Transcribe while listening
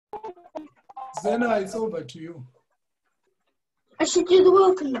Zena, it's over to you. I should do the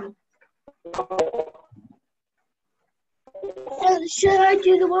welcome now. Should I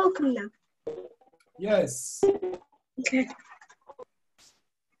do the welcome now? Yes. Okay.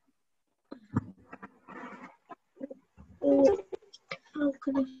 How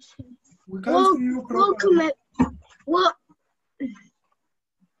could I say? We can't see you properly.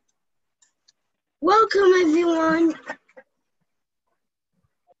 Welcome everyone.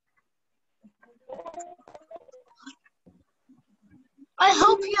 I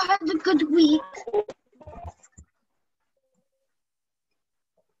hope you had a good week.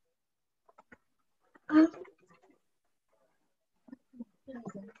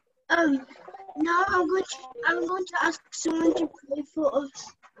 Now I'm going to ask someone to pray for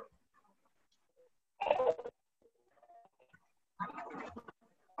us.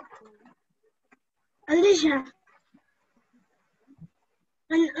 Alicia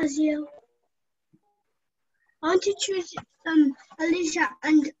and Azil. I want to choose Alicia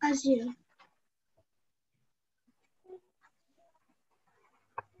and Azil.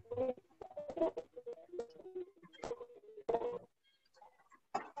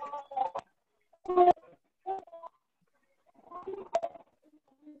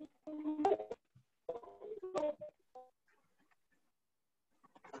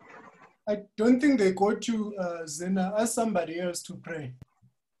 I don't think they go to Zena. Ask somebody else to pray.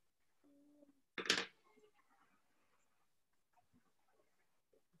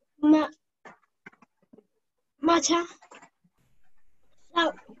 Mata.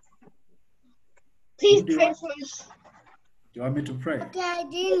 So, please pray for us. Do you want me to pray? Okay, I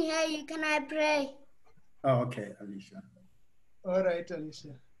didn't hear you. Can I pray? Oh, okay, Alicia. All right,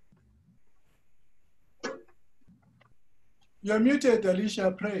 Alicia. You're muted,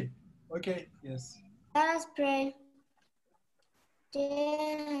 Alicia. Pray. Okay, yes. Let us pray. Dear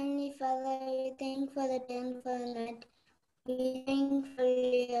Heavenly Father, we thank you for the day and for the night. We thank you for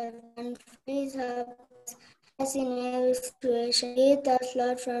your and please help us in every situation. Lead us,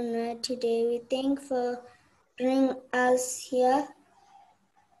 Lord, from night to day. We thank you for bringing us here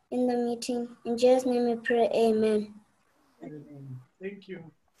in the meeting. In Jesus' name we pray, amen. Thank you.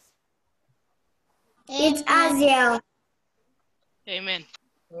 It's Aziel. Amen.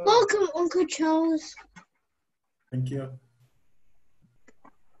 Welcome, Uncle Charles. Thank you.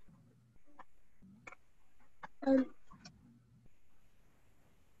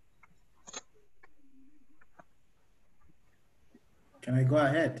 Can I go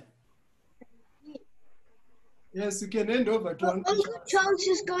ahead? Yes, you can hand over to Uncle Charles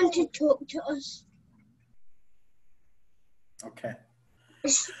is going to talk to us. Okay.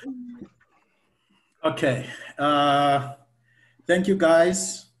 Okay. Thank you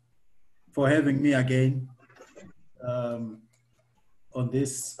guys for having me again on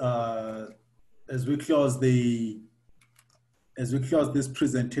this as we close this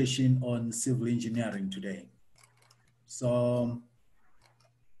presentation on civil engineering today. So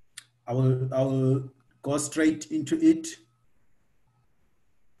I will go straight into it,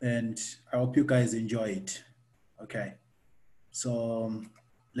 and I hope you guys enjoy it. Okay. So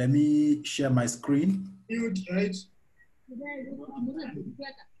let me share my screen. Right?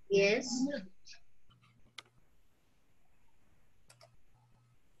 Yes.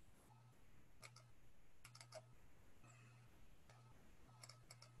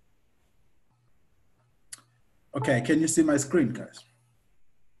 Okay, can you see my screen, guys?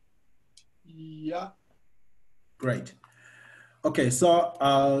 Yeah. Great. Okay, so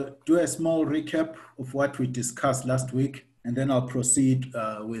I'll do a small recap of what we discussed last week, and then I'll proceed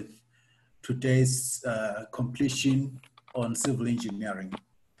with today's completion on civil engineering.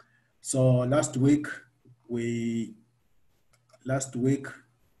 So last week we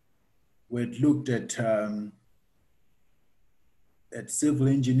had looked at civil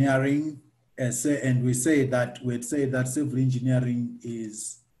engineering, and we say that civil engineering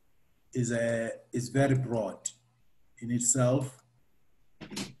is very broad in itself,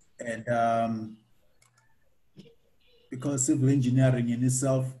 and because civil engineering in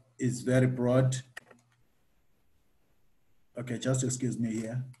itself is very broad. Okay, just excuse me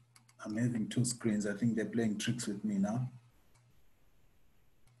here. I'm having two screens. I think they're playing tricks with me now.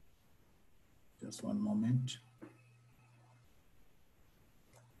 Just one moment.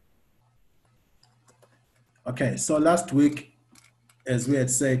 Okay, so last week, as we had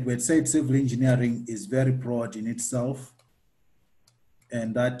said civil engineering is very broad in itself,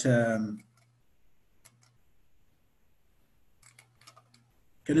 and that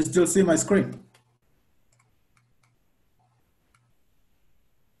can you still see my screen?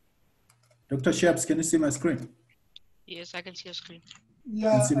 Dr. Sheps, can you see my screen? Yes, I can see your screen.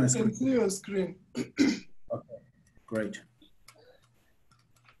 Yeah, see my I screen? can see your screen. Okay, great.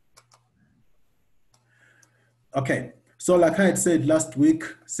 Okay, so like I had said last week,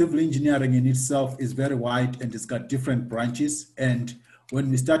 civil engineering in itself is very wide and it's got different branches. And when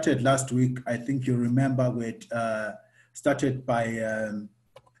we started last week, I think you remember we had started by,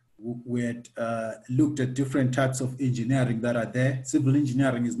 we had looked at different types of engineering that are there. Civil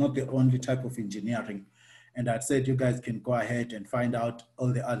engineering is not the only type of engineering. And I said you guys can go ahead and find out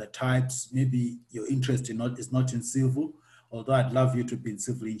all the other types. Maybe your interest is not in civil, although I'd love you to be in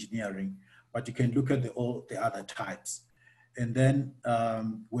civil engineering, but you can look at all the other types. And then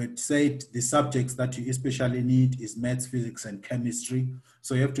we'd said the subjects that you especially need is maths, physics, and chemistry.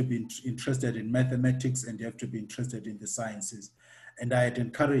 So you have to be interested in mathematics and you have to be interested in the sciences. And I had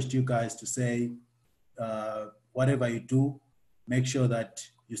encouraged you guys to say, whatever you do, make sure that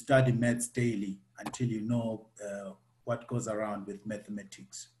you study maths daily until you know what goes around with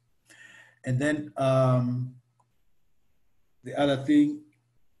mathematics. And then the other thing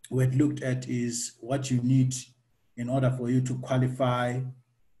we had looked at is what you need in order for you to qualify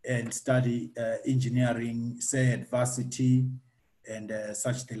and study engineering, say at varsity and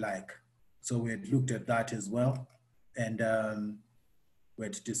such the like. So we had looked at that as well. And we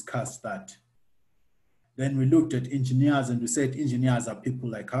had discussed that. Then we looked at engineers and we said engineers are people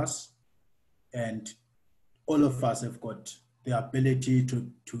like us. And all of us have got the ability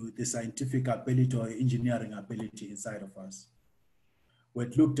to the scientific ability or engineering ability inside of us. We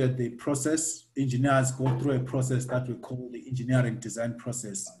looked at the process. Engineers go through a process that we call the engineering design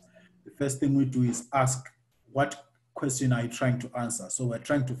process. The first thing we do is ask, what question are you trying to answer? So we're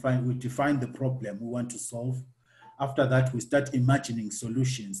trying to we define the problem we want to solve. After that, we start imagining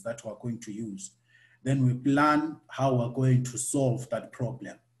solutions that we're going to use. Then we plan how we're going to solve that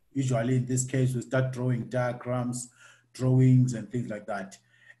problem. Usually in this case, we start drawing diagrams, drawings, and things like that.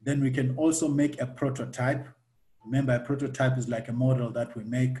 Then we can also make a prototype. Remember, a prototype is like a model that we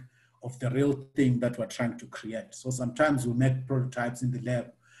make of the real thing that we're trying to create. So sometimes we make prototypes in the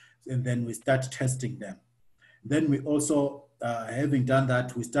lab and then we start testing them. Then we also, having done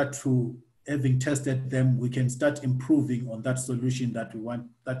that, we start to, having tested them, we can start improving on that solution that we want,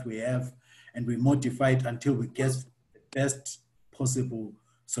 that we have, and we modify it until we get the best possible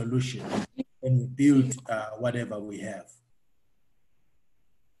solution, and we build whatever we have.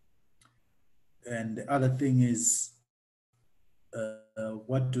 And the other thing is,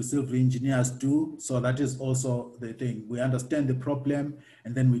 what do civil engineers do? So that is also the thing. We understand the problem,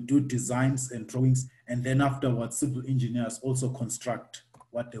 and then we do designs and drawings, and then afterwards, civil engineers also construct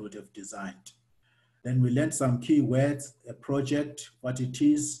what they would have designed. Then we learned some key words: a project, what it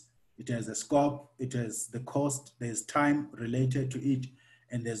is, it has a scope, it has the cost, there's time related to it,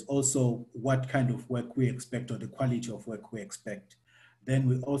 and there's also what kind of work we expect or the quality of work we expect. Then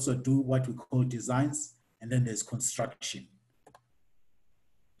we also do what we call designs, and then there's construction.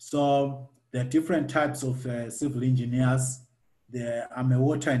 So there are different types of civil engineers. I'm a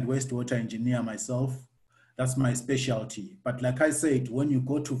water and wastewater engineer myself. That's my specialty. But like I said, when you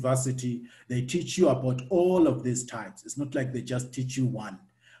go to varsity, they teach you about all of these types. It's not like they just teach you one,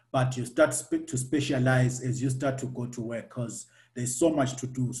 but you start to specialize as you start to go to work, because there's so much to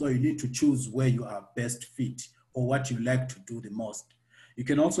do. So you need to choose where you are best fit or what you like to do the most. You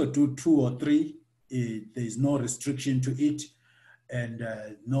can also do 2 or 3. There's no restriction to it, and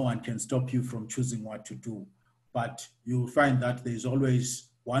no one can stop you from choosing what to do. But you'll find that there's always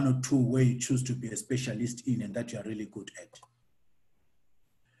 1 or 2 where you choose to be a specialist in and that you're really good at.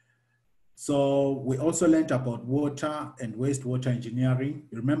 So we also learned about water and wastewater engineering.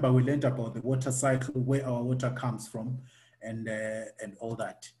 Remember, we learned about the water cycle, where our water comes from, and all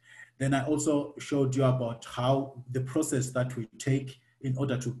that. Then I also showed you about how the process that we take in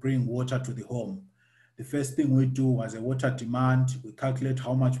order to bring water to the home. The first thing we do was a water demand. We calculate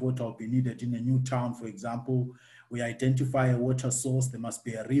how much water will be needed in a new town, for example. We identify a water source. There must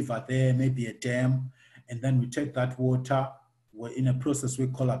be a river there, maybe a dam. And then we take that water. We're in a process we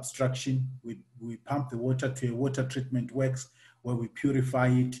call abstraction. We pump the water to a water treatment works where we purify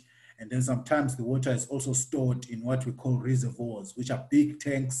it. And then sometimes the water is also stored in what we call reservoirs, which are big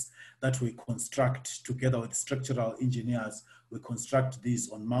tanks that we construct together with structural engineers. We construct these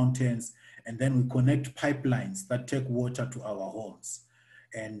on mountains, and then we connect pipelines that take water to our homes.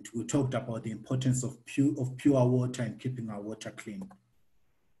 And we talked about the importance of pure water and keeping our water clean.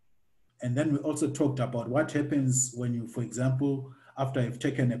 And then we also talked about what happens when you, for example, after you've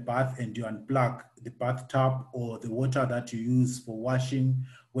taken a bath and you unplug the bathtub or the water that you use for washing,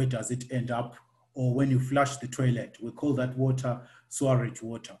 where does it end up? Or when you flush the toilet, we call that water sewerage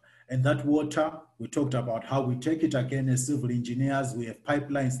water. And that water, we talked about how we take it again as civil engineers. We have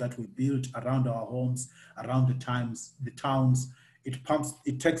pipelines that we build around our homes, around the towns.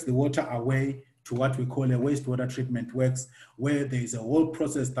 It takes the water away to what we call a wastewater treatment works, where there is a whole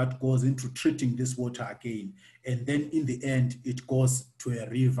process that goes into treating this water again. And then in the end, it goes to a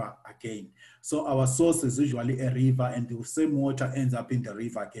river again. So our source is usually a river, and the same water ends up in the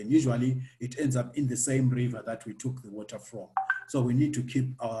river again. Usually it ends up in the same river that we took the water from. So we need to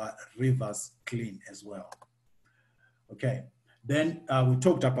keep our rivers clean as well. Okay, then we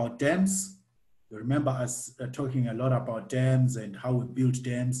talked about dams. You remember us talking a lot about dams and how we build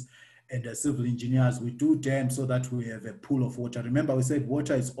dams. And as civil engineers, we do dams so that we have a pool of water. Remember, we said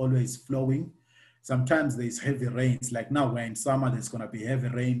water is always flowing. Sometimes there's heavy rains, like now we're in summer, there's gonna be heavy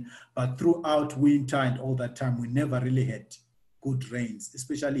rain, but throughout winter and all that time, we never really had good rains,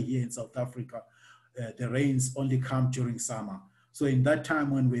 especially here in South Africa. The rains only come during summer. So in that time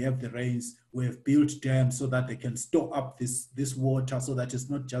when we have the rains, we have built dams so that they can store up this water so that it's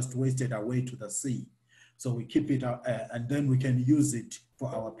not just wasted away to the sea. So we keep it and then we can use it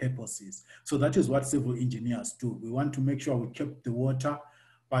for our purposes. So that is what civil engineers do. We want to make sure we keep the water,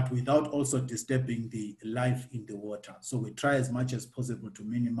 but without also disturbing the life in the water. So we try as much as possible to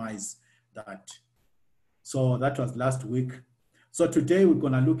minimize that. So that was last week. So today we're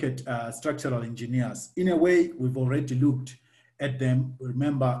gonna look at structural engineers. In a way, we've already looked at them.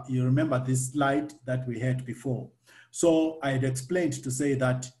 You remember this slide that we had before. So I had explained to say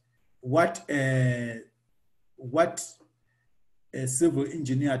that what a civil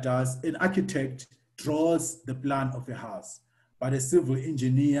engineer does, an architect draws the plan of a house, but a civil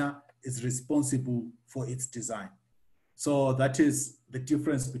engineer is responsible for its design. So that is the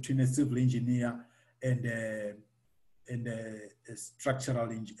difference between a civil engineer and a structural,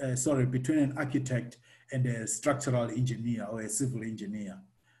 between an architect and a structural engineer or a civil engineer.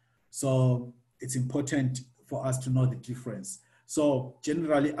 So it's important for us to know the difference. So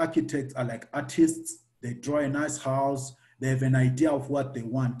generally architects are like artists. They draw a nice house. They have an idea of what they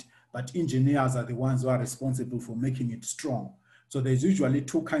want, but engineers are the ones who are responsible for making it strong. So there's usually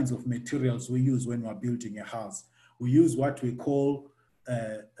two kinds of materials we use when we're building a house. We use what we call,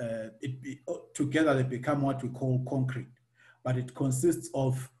 together they become what we call concrete, but it consists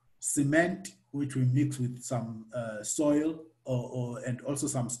of cement, which we mix with some soil and also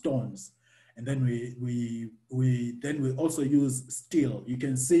some stones. And then we also use steel. You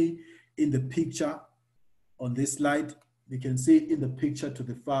can see in the picture on this slide, you can see in the picture to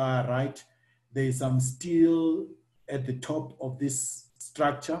the far right, there is some steel at the top of this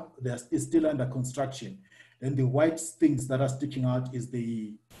structure. It's still under construction. Then the white things that are sticking out is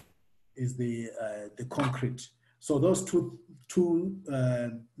the concrete. So those two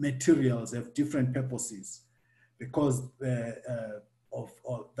materials have different purposes because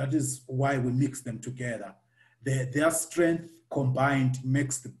that is why we mix them together. Their strength combined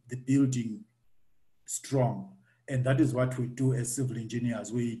makes the building strong. And that is what we do as civil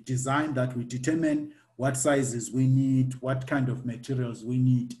engineers. We design that, we determine what sizes we need, what kind of materials we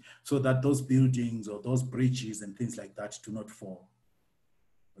need, so that those buildings or those bridges and things like that do not fall.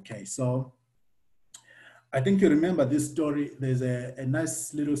 Okay, so I think you remember this story. There's a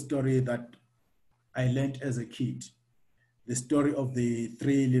nice little story that I learned as a kid. The story of the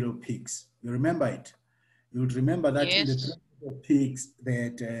 3 little pigs. You remember it? You would remember that. Yes. In the 3 little pigs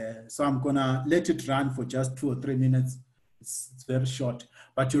that, so I'm gonna let it run for just 2 or 3 minutes. It's very short,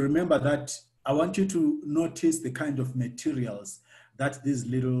 but you remember that. I want you to notice the kind of materials that these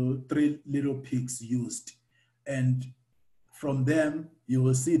 3 little pigs used. And from them, you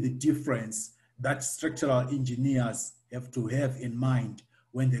will see the difference that structural engineers have to have in mind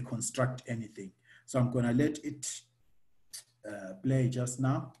when they construct anything. So I'm gonna let it play just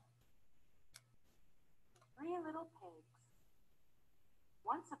now. 3 little pigs.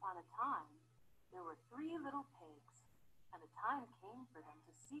 Once upon a time, there were 3 little pigs, and a time came for them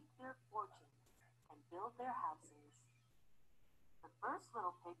to seek their fortune and build their houses. The first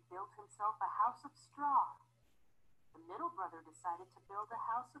little pig built himself a house of straw. The middle brother decided to build a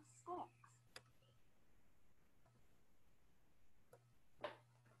house of sticks.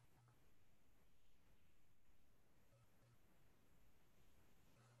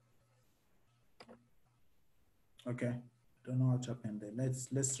 Okay, don't know what happened there. Let's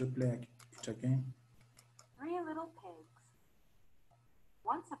replay it again. 3 little pigs.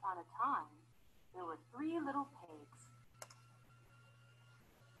 Once upon a time, there were 3 little pigs.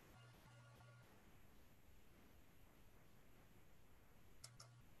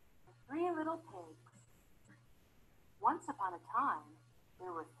 The 3 little pigs. Once upon a time,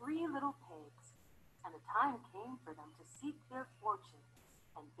 there were 3 little pigs, and a time came for them to seek their fortunes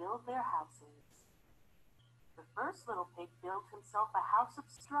and build their houses. The first little pig built himself a house of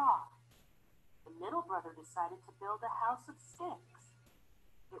straw. The middle brother decided to build a house of sticks.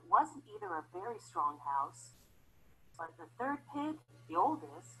 It wasn't either a very strong house, but the third pig, the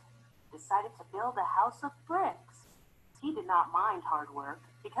oldest, decided to build a house of bricks. He did not mind hard work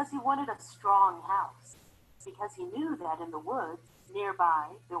because he wanted a strong house, because he knew that in the woods nearby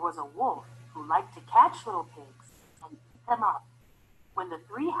there was a wolf who liked to catch little pigs and eat them up. When the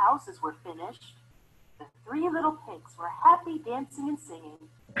 3 houses were finished, the 3 little pigs were happy dancing and singing,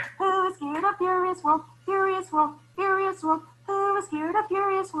 "Who is scared of Furious Wolf? Furious Wolf, Furious Wolf, who is scared of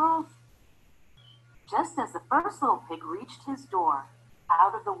Furious Wolf?" Just as the first little pig reached his door,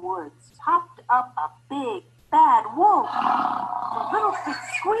 out of the woods popped up a big, bad wolf. The little pig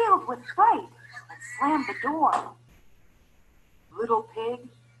squealed with fright and slammed the door. Little pig,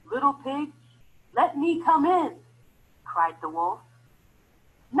 let me come in," cried the wolf.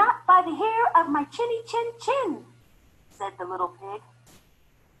 "Not by the hair of my chinny chin chin," said the little pig.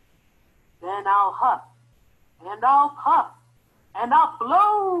 "Then I'll huff, and I'll puff, and I'll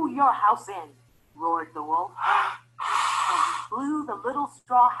blow your house in," roared the wolf. And he blew the little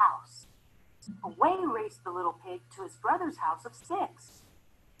straw house. Away raced the little pig to his brother's house of sticks.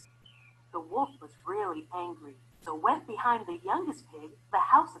 The wolf was really angry, so went behind the youngest pig, the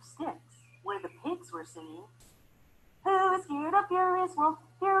house of sticks, where the pigs were singing, "Who is scared of Furious Wolf?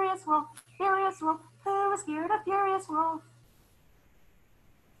 Furious Wolf, Furious Wolf, who is scared of Furious Wolf?"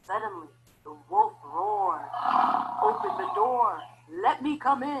 Suddenly, the wolf roared, "Open the door, let me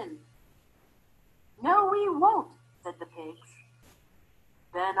come in." "No, we won't," said the pigs.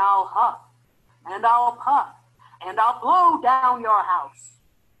 "Then I'll huff, and I'll puff, and I'll blow down your house,"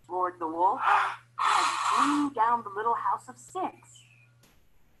 roared the wolf, and blew down the little house of sticks.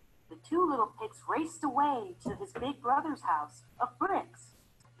 The 2 little pigs raced away to his big brother's house of bricks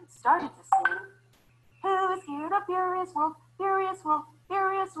and started to sing, "Who is scared of Furious Wolf? Furious Wolf,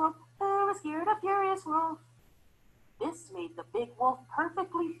 Furious Wolf, who is scared of Furious Wolf?" This made the big wolf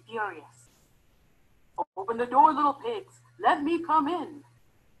perfectly furious. "Open the door, little pigs, let me come in."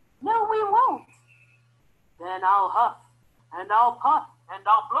 "No, we won't." "Then I'll huff, and I'll puff, and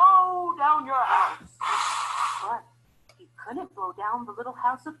I'll blow down your house." But he couldn't blow down the little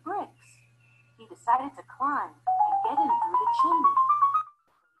house of bricks. He decided to climb and get in through the chimney.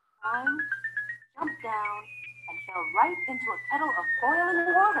 He climbed, jumped down, and fell right into a kettle of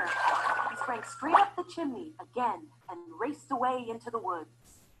boiling water. He sprang straight up the chimney again and raced away into the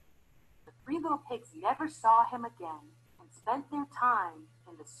woods. The 3 little pigs never saw him again and spent their time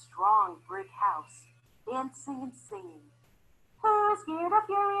in the strong brick house, dancing and singing, "Who is scared of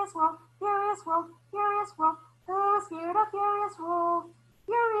Furious Wolf? Furious Wolf, Furious Wolf, who is scared of Furious Wolf?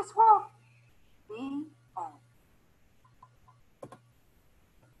 Furious Wolf." The end.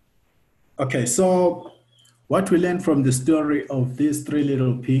 Okay, so what we learned from the story of these 3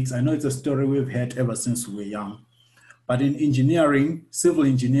 little pigs, I know it's a story we've had ever since we were young, but in engineering, civil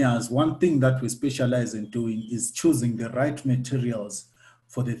engineers, one thing that we specialize in doing is choosing the right materials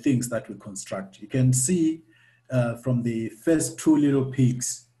for the things that we construct. You can see from the first 2 little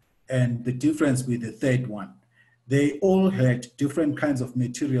pigs and the difference with the third one. They all had different kinds of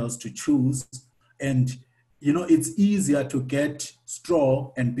materials to choose, and you know, it's easier to get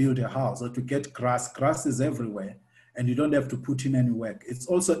straw and build a house, or to get grass. Grass is everywhere, and you don't have to put in any work. It's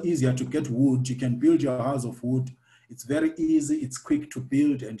also easier to get wood. You can build your house of wood. It's very easy, it's quick to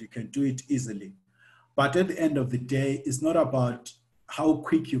build, and you can do it easily. But at the end of the day, it's not about how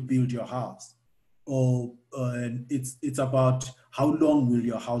quick you build your house, or it's about how long will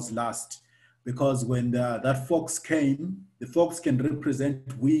your house last. Because when that fox came, the fox can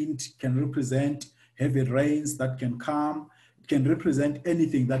represent wind, can represent heavy rains that can come, it can represent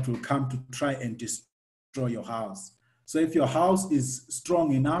anything that will come to try and destroy your house. So if your house is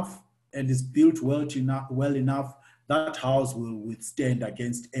strong enough and is built well enough, that house will withstand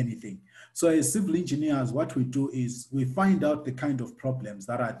against anything. So as civil engineers, what we do is we find out the kind of problems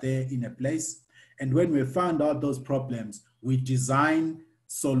that are there in a place. And when we find out those problems, we design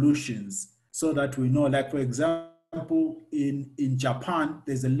solutions so that we know, like for example, in Japan,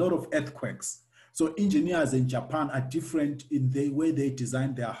 there's a lot of earthquakes. So engineers in Japan are different in the way they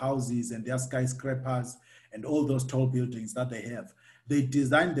design their houses and their skyscrapers and all those tall buildings that they have. They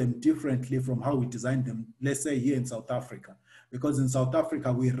design them differently from how we design them, let's say here in South Africa. Because in South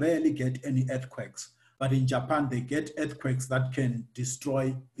Africa, we rarely get any earthquakes. But in Japan, they get earthquakes that can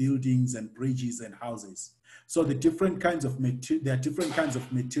destroy buildings and bridges and houses. So there are different kinds of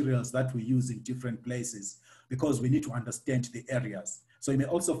materials that we use in different places because we need to understand the areas. So you may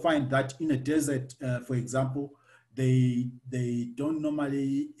also find that in a desert, for example, they don't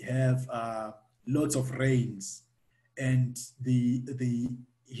normally have lots of rains, and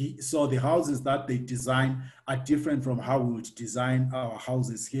so the houses that they design are different from how we would design our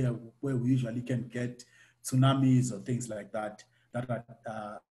houses here, where we usually can get tsunamis or things like that that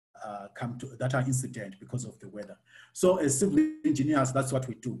are incident because of the weather. So as civil engineers, that's what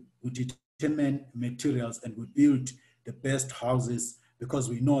we do. We determine materials and we build the best houses because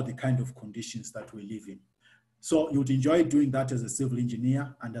we know the kind of conditions that we live in. So you'd enjoy doing that as a civil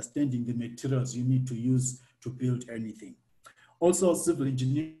engineer, understanding the materials you need to use to build anything. Also, civil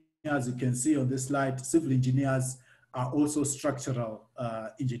engineers, you can see on this slide, civil engineers are also structural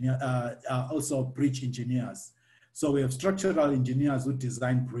are also bridge engineers. So we have structural engineers who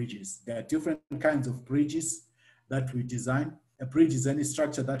design bridges. There are different kinds of bridges that we design. A bridge is any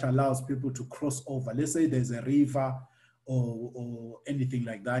structure that allows people to cross over. Let's say there's a river or anything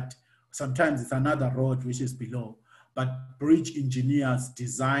like that. Sometimes it's another road which is below, but bridge engineers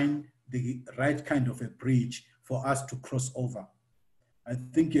design the right kind of a bridge for us to cross over. I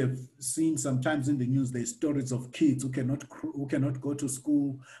think you've seen sometimes in the news, there's stories of kids who cannot go to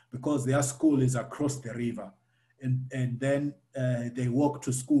school because their school is across the river, and then they walk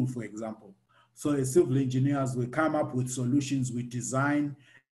to school, for example. So as civil engineers, we come up with solutions. We design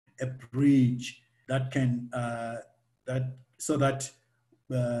a bridge that can, so that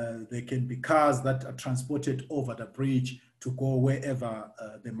there can be cars that are transported over the bridge to go wherever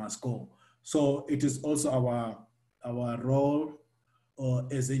they must go. So it is also our role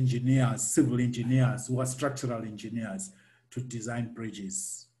as engineers, civil engineers, who are structural engineers, to design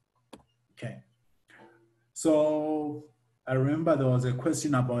bridges. Okay. So I remember there was a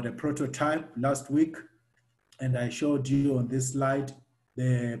question about a prototype last week, and I showed you on this slide.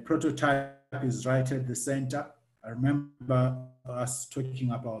 The prototype is right at the center. I remember us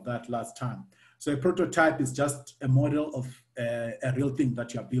talking about that last time. So a prototype is just a model of a real thing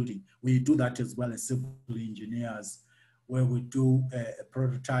that you're building. We do that as well as civil engineers, where we do a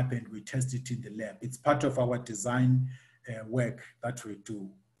prototype and we test it in the lab. It's part of our design work that we do.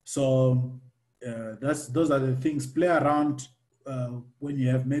 So those are the things. Play around when you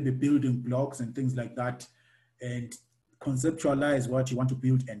have maybe building blocks and things like that, and conceptualize what you want to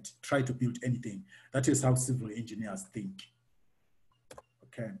build and try to build anything. That is how civil engineers think.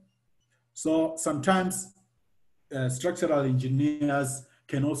 Okay. So sometimes structural engineers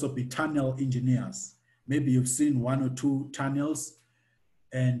can also be tunnel engineers. Maybe you've seen one or two tunnels,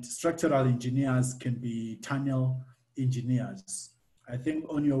 and structural engineers can be tunnel engineers. I think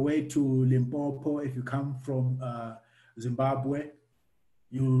on your way to Limpopo, if you come from Zimbabwe,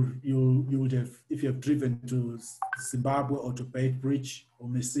 you would have, if you have driven to Zimbabwe or to Beitbridge or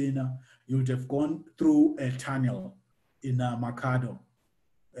Messina, you would have gone through a tunnel in Makado,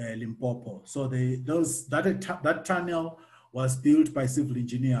 Limpopo. So that tunnel was built by civil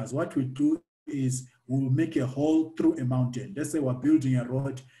engineers. What we do is we'll make a hole through a mountain. Let's say we're building a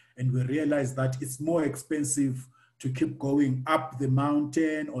road and we realize that it's more expensive to keep going up the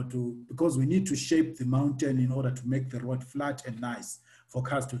mountain because we need to shape the mountain in order to make the road flat and nice for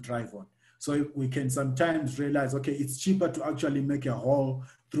cars to drive on. So we can sometimes realize, okay, it's cheaper to actually make a hole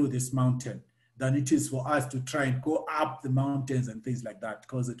through this mountain than it is for us to try and go up the mountains and things like that,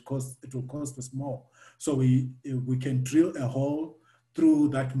 because it will cost us more. So we can drill a hole through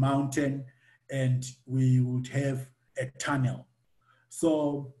that mountain and we would have a tunnel.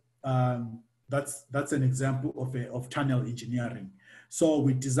 So that's an example of tunnel engineering. So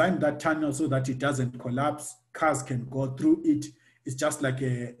we designed that tunnel so that it doesn't collapse. Cars can go through it. It's just like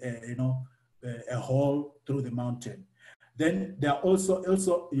a hole through the mountain. Then there are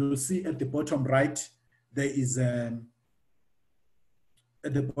also you'll see at the bottom right, there is at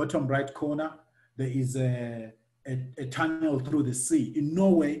the bottom right corner, there is a tunnel through the sea. In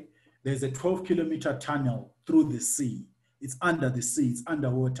Norway, there's a 12-kilometer tunnel through the sea. It's under the sea, it's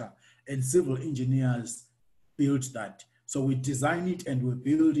underwater, and civil engineers built that. So we design it and we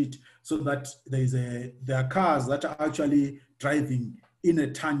build it so that there are cars that are actually driving in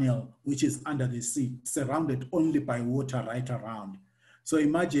a tunnel which is under the sea, surrounded only by water right around. So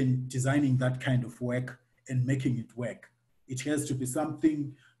imagine designing that kind of work and making it work. It has to be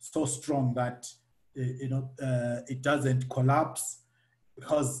something so strong that it doesn't collapse,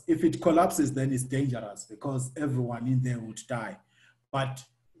 because if it collapses, then it's dangerous because everyone in there would die. But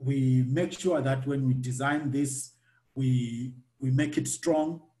we make sure that when we design this, we make it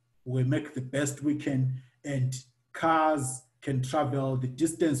strong, we make the best we can, and cars can travel, the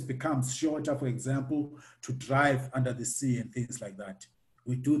distance becomes shorter, for example, to drive under the sea and things like that.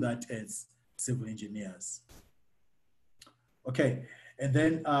 We do that as civil engineers. Okay, and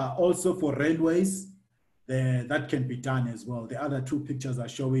then also for railways, that can be done as well. The other two pictures are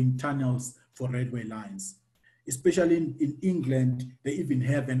showing tunnels for railway lines. Especially in England, they even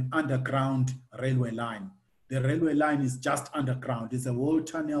have an underground railway line. The railway line is just underground. It's a whole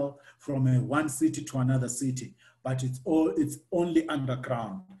tunnel from one city to another city, but it's only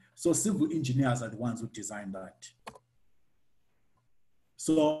underground. So civil engineers are the ones who design that.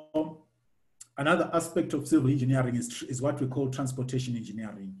 So another aspect of civil engineering is what we call transportation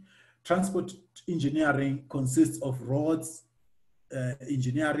engineering. Transport engineering consists of roads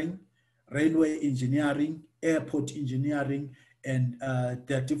engineering, railway engineering, airport engineering, and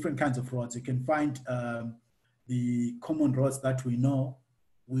there are different kinds of roads. You can find the common roads that we know,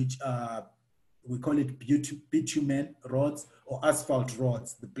 which we call it bitumen roads or asphalt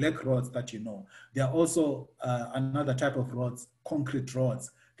roads, the black roads that you know. There are also another type of roads, concrete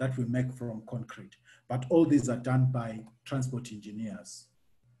roads that we make from concrete. But all these are done by transport engineers.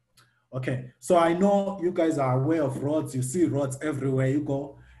 Okay, so I know you guys are aware of roads. You see roads everywhere you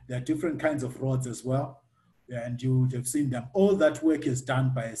go. There are different kinds of roads as well, and you would have seen them. All that work is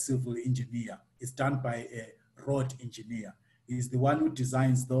done by a civil engineer. It's done by a road engineer. He's the one who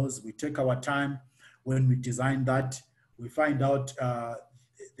designs those. We take our time when we design that. We find out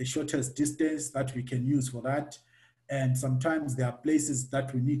the shortest distance that we can use for that. And sometimes there are places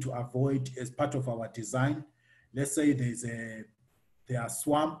that we need to avoid as part of our design. Let's say there are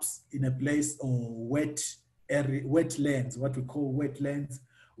swamps in a place or wetlands, what we call wetlands.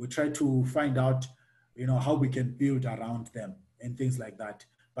 We try to find out, how we can build around them and things like that.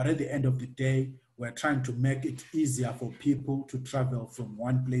 But at the end of the day, we're trying to make it easier for people to travel from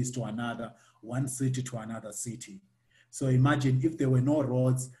one place to another, one city to another city. So imagine if there were no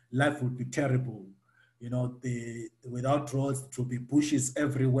roads, life would be terrible. Without roads, it would be bushes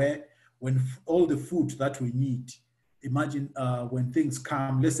everywhere. When all the food that we need, imagine when things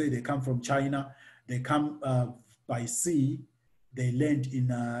come, let's say they come from China, they come by sea, they land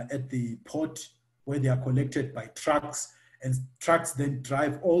at the port where they are collected by trucks, and trucks then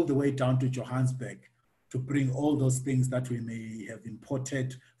drive all the way down to Johannesburg to bring all those things that we may have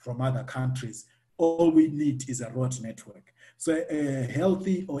imported from other countries. All we need is a road network. So a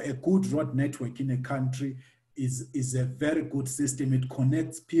healthy or a good road network in a country is a very good system. It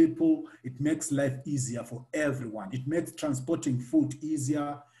connects people. It makes life easier for everyone. It makes transporting food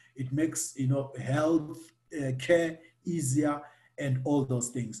easier. It makes health care easier, and all those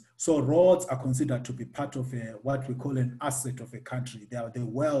things. So roads are considered to be part of what we call an asset of a country. They are the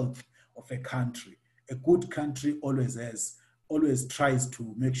wealth of a country. A good country always tries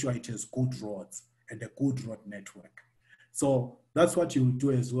to make sure it has good roads and a good road network. So that's what you will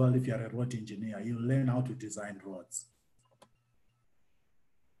do as well if you're a road engineer. You'll learn how to design roads.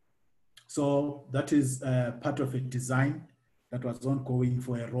 So that is part of a design that was ongoing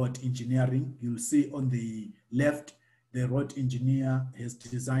for a road engineering. You'll see on the left, the road engineer has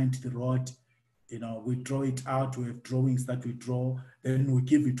designed the road. We draw it out. We have drawings that we draw. Then we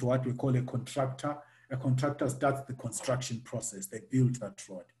give it to what we call a contractor. A contractor starts the construction process. They build that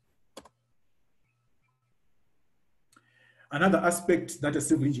road. Another aspect that a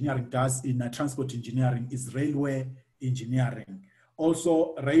civil engineering does in transport engineering is railway engineering.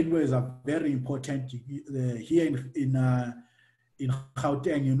 Also, railways are very important. Here in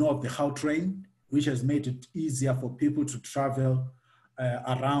Gauteng, of the Gautrain, which has made it easier for people to travel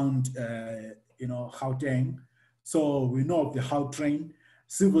around, Gauteng. So we know of the Gautrain.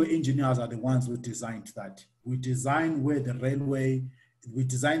 Civil engineers are the ones who designed that. We design the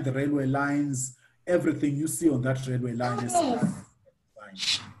railway lines. Everything you see on that railway line is designed.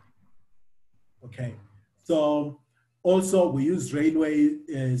 Okay. So also we use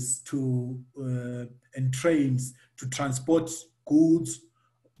railways and trains to transport goods,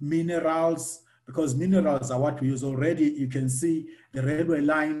 minerals, because minerals are what we use already. You can see the railway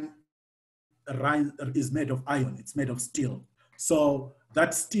line is made of iron. It's made of steel. So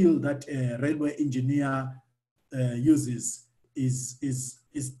that steel that a railway engineer uses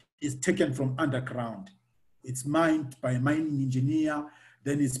is taken from underground. It's mined by a mining engineer,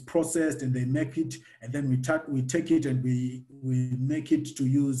 then it's processed and they make it, and then we take it and we make it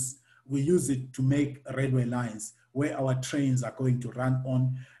we use it to make railway lines where our trains are going to run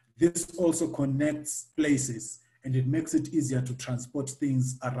on. This also connects places, and it makes it easier to transport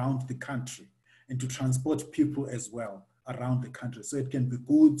things around the country and to transport people as well around the country. So it can be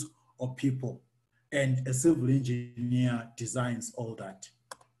goods or people, and a civil engineer designs all that.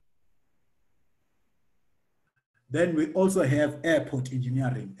 Then we also have airport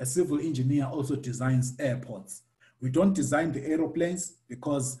engineering. A civil engineer also designs airports. We don't design the aeroplanes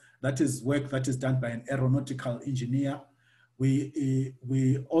because that is work that is done by an aeronautical engineer. We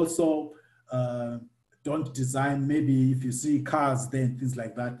also don't design, maybe if you see cars there and things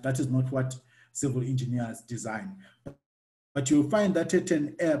like that, that is not what civil engineers design. But you'll find that at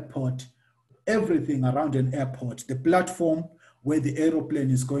an airport, everything around an airport, the platform where the aeroplane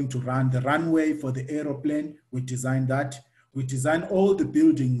is going to run, the runway for the aeroplane, we design that. We design all the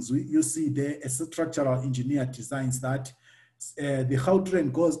buildings you see there. A structural engineer designs that. The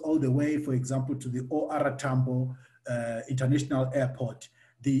Gautrain goes all the way, for example, to the OR Tambo International Airport.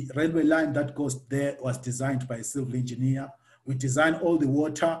 The railway line that goes there was designed by a civil engineer. We design all the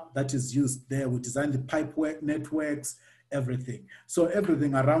water that is used there. We design the pipe networks, everything. So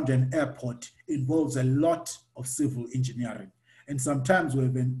everything around an airport involves a lot of civil engineering. And sometimes we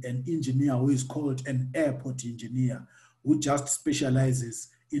have an engineer who is called an airport engineer, who just specializes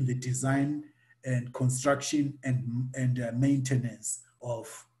in the design and construction and maintenance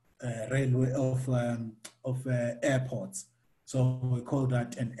of railway, of airports. So we call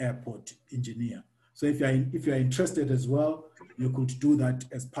that an airport engineer. So if you're interested as well, you could do that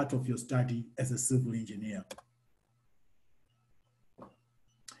as part of your study as a civil engineer.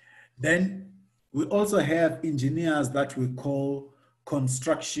 Then we also have engineers that we call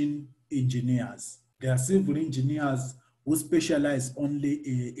construction engineers. They are civil engineers who specialize only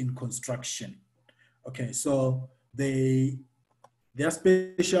in construction. Okay, so their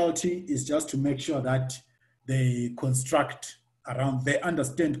specialty is just to make sure that they construct around, they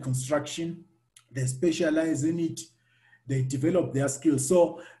understand construction, they specialize in it, they develop their skills.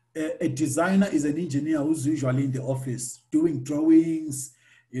 So a designer is an engineer who's usually in the office doing drawings,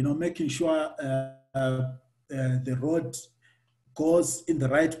 you know, making sure the road goes in the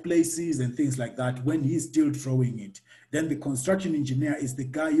right places and things like that when he's still drawing it. Then the construction engineer is the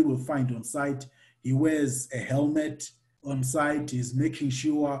guy you will find on site. He wears a helmet on site. He's making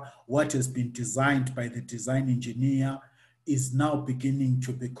sure what has been designed by the design engineer is now beginning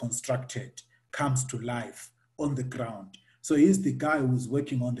to be constructed, comes to life on the ground. So he's the guy who's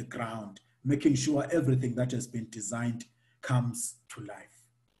working on the ground, making sure everything that has been designed comes to life,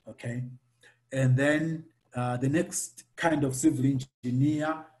 okay? And then the next kind of civil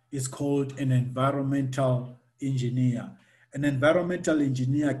engineer is called an environmental engineer. An environmental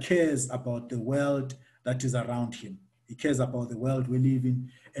engineer cares about the world that is around him. He cares about the world we live in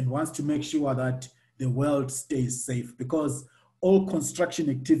and wants to make sure that the world stays safe, because all construction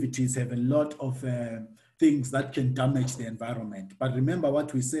activities have a lot of things that can damage the environment. But remember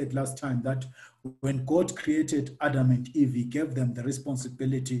what we said last time, that when God created Adam and Eve, he gave them the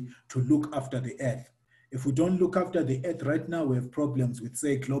responsibility to look after the earth. If we don't look after the earth right now, we have problems with,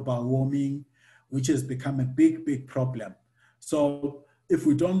 say, global warming, which has become a big, big problem. So if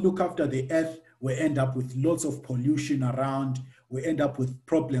we don't look after the earth, we end up with lots of pollution around. We end up with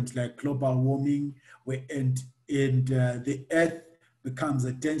problems like global warming, and the earth becomes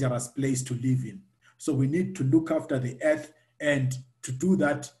a dangerous place to live in. So we need to look after the earth, and to do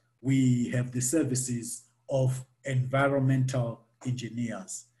that, we have the services of environmental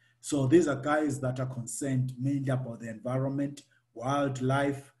engineers. So these are guys that are concerned mainly about the environment,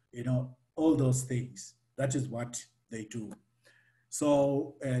 wildlife, you know, all those things. That is what they do.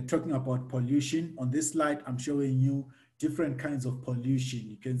 So talking about pollution, on this slide, I'm showing you different kinds of pollution.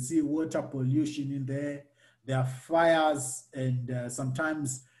 You can see water pollution in there. There are fires and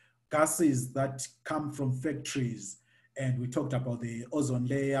sometimes gases that come from factories. And we talked about the ozone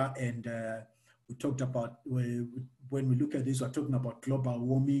layer, and we talked about, when we look at this, we're talking about global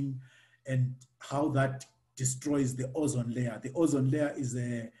warming and how that destroys the ozone layer. The ozone layer is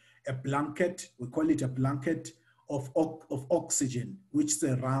a blanket, we call it a blanket of oxygen, which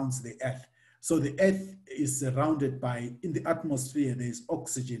surrounds the earth. So the earth is surrounded by, in the atmosphere, there's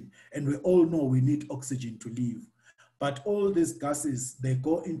oxygen, and we all know we need oxygen to live. But all these gases, they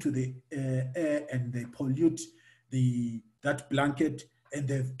go into the air and they pollute that blanket, and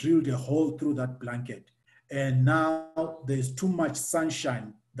they've drilled a hole through that blanket. And now there's too much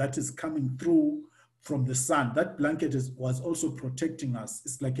sunshine that is coming through from the sun. That blanket was also protecting us.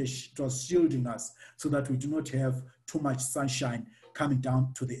 It's like it was shielding us so that we do not have too much sunshine coming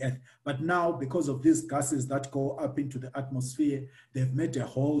down to the earth. But now, because of these gases that go up into the atmosphere, they've made a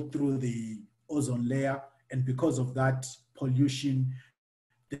hole through the ozone layer. And because of that pollution,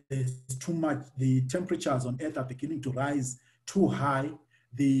 there's too much, the temperatures on earth are beginning to rise too high.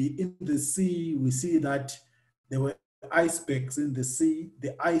 In the sea, we see that there were icebergs in the sea.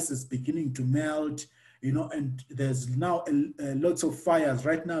 The ice is beginning to melt, you know, and there's now lots of fires.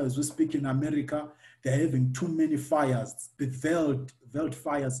 Right now, as we speak in America, they're having too many fires, the veiled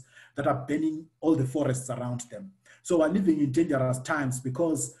fires that are burning all the forests around them. So we're living in dangerous times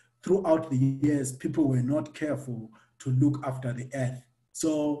because throughout the years, people were not careful to look after the earth.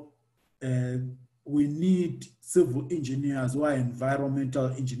 So we need civil engineers who are environmental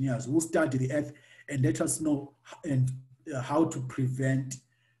engineers who study the earth and let us know how to prevent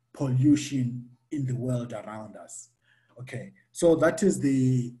pollution in the world around us. Okay, so that is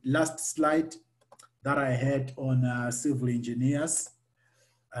the last slide that I had on civil engineers.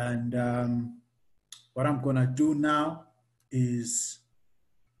 And what I'm gonna do now is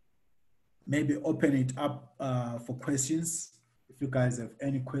maybe open it up for questions. If you guys have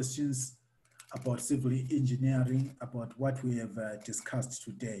any questions about civil engineering, about what we have discussed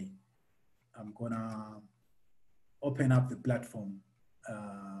today, I'm gonna open up the platform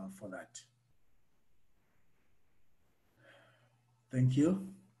for that. Thank you.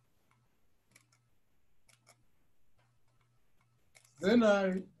 Then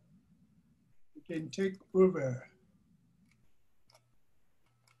I can take over.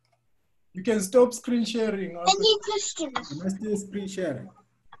 You can stop screen sharing. Any questions? Am I still screen sharing?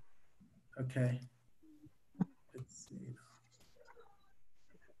 Okay. Let's see.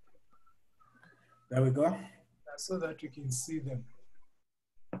 There we go. So that you can see them.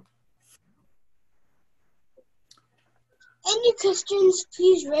 Any questions,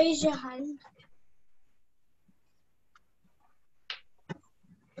 please raise your hand.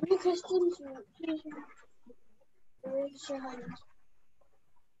 Any questions, please raise your hand.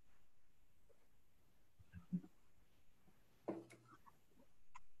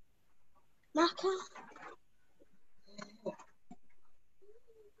 Maka?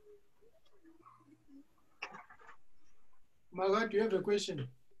 Margaret, do you have a question?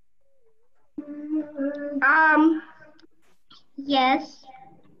 Yes.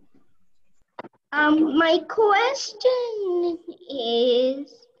 My question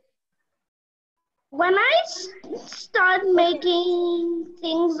is, when I start making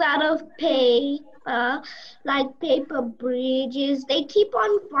things out of paper, like paper bridges, they keep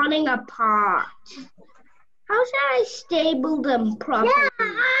on falling apart. How should I stable them properly?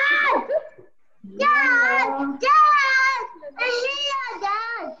 Dad! Dad! I'm here,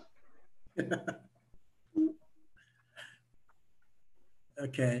 Dad!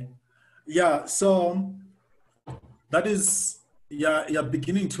 Okay. Yeah, so that is, you're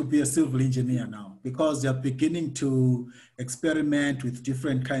beginning to be a civil engineer now, because you're beginning to experiment with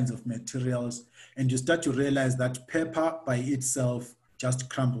different kinds of materials, and you start to realize that paper by itself just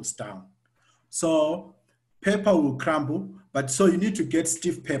crumbles down. So paper will crumble, but so you need to get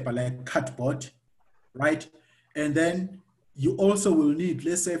stiff paper like cardboard, right? And then you also will need,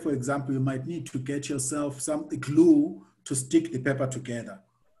 let's say for example, you might need to get yourself some glue to stick the paper together,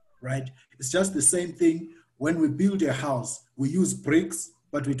 right? It's just the same thing. When we build a house, we use bricks,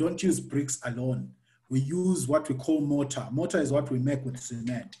 but we don't use bricks alone. We use what we call mortar. Mortar is what we make with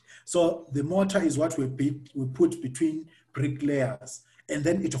cement. So the mortar is what we put between brick layers, and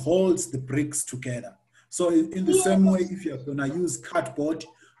then it holds the bricks together. So in the same way, if you're gonna use cardboard,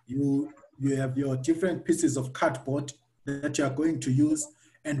 you have your different pieces of cardboard that you're going to use.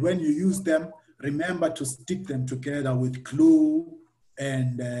 And when you use them, remember to stick them together with glue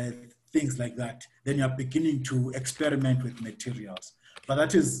and things like that. Then you're beginning to experiment with materials. But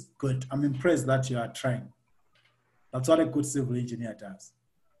that is good. I'm impressed that you are trying. That's what a good civil engineer does.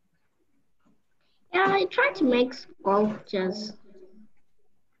 Yeah, I try to make sculptures,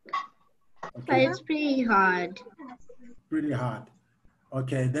 but Okay, it's pretty hard. pretty hard.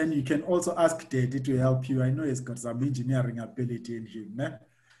 Okay, then you can also ask Daddy to help you. I know he's got some engineering ability in him. Eh?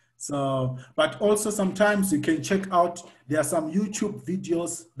 So, but also sometimes you can check out, there are some YouTube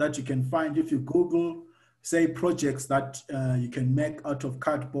videos that you can find if you Google, say, projects that you can make out of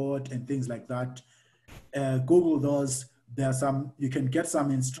cardboard and things like that. Google those. There are some, you can get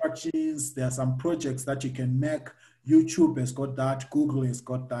some instructions. There are some projects that you can make. YouTube has got that, Google has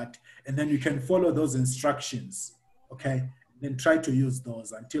got that. And then you can follow those instructions, okay? Then try to use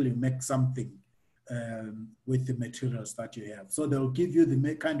those until you make something with the materials that you have. So they'll give you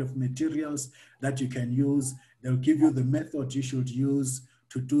the kind of materials that you can use. They'll give you the method you should use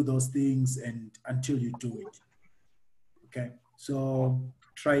to do those things, and until you do it. Okay, so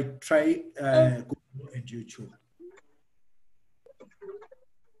try Google and YouTube.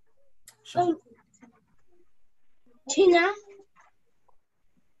 Sure. Tina?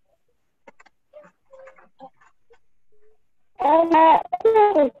 My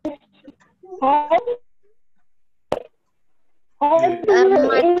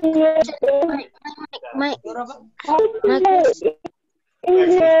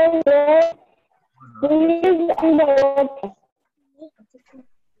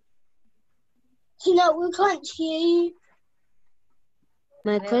Tina, we can't hear you.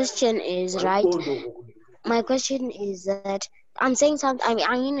 My question is, right? My question is that I'm saying something.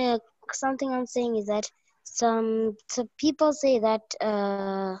 I'm in a something I'm saying is that some people say that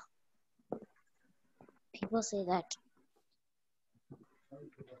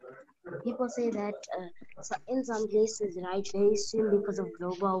so in some places, right, very soon because of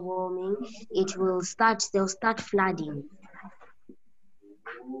global warming, they'll start flooding.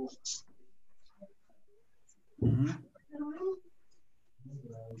 Mhm.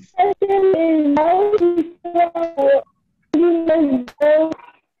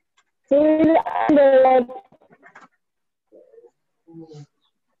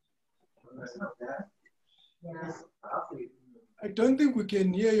 I don't think we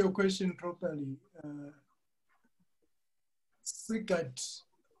can hear your question properly. Sigurd,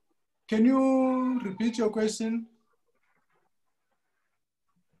 can you repeat your question?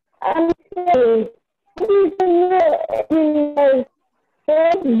 I'm saying,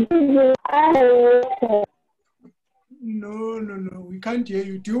 No, we can't hear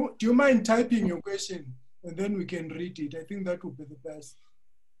you. Do you mind typing your question and then we can read it? I think that would be the best.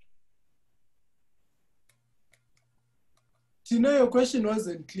 Tina, your question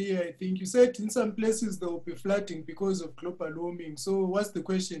wasn't clear. I think you said in some places there will be flooding because of global warming. So what's the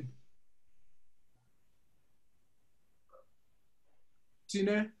question?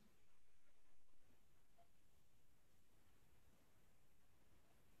 Tina?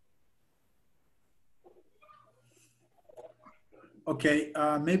 Okay,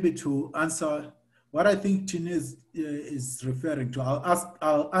 maybe to answer what I think Tina is referring to,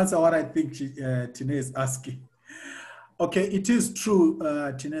 I'll answer what I think Tina is asking. Okay, it is true,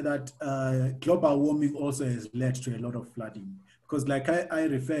 Tina, that global warming also has led to a lot of flooding. Because like I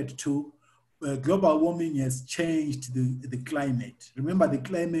referred to, global warming has changed the climate. Remember, the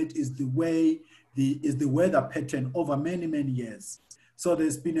climate is the weather pattern over many, many years. So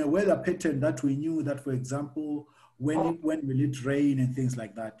there's been a weather pattern that we knew that, for example, when will it rain and things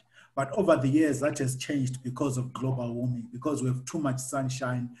like that. But over the years, that has changed because of global warming, because we have too much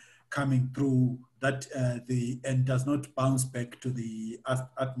sunshine coming through that and does not bounce back to the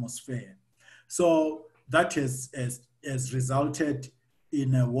atmosphere. So that has resulted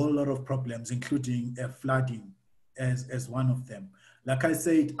in a whole lot of problems, including flooding as one of them. Like I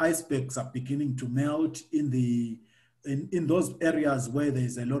said, icebergs are beginning to melt in those areas where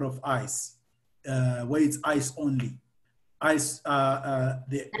there's a lot of ice, where it's ice only. The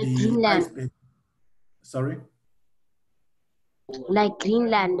iceberg. Sorry? Like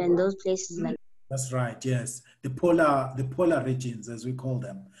Greenland and those places like. That's right, yes. The polar regions, as we call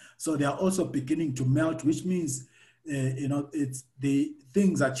them. So they are also beginning to melt, which means, it's the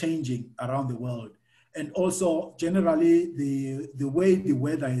things are changing around the world. And also generally the way the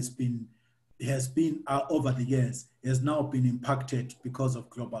weather has been over the years has now been impacted because of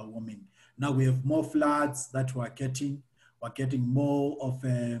global warming. Now we have more floods that we're getting more of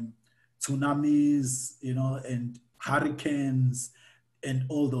tsunamis, and hurricanes and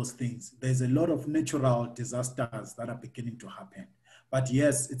all those things. There's a lot of natural disasters that are beginning to happen. But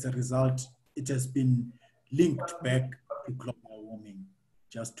yes, it's a result, it has been linked back to global warming,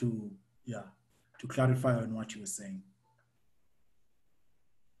 just to clarify on what you were saying.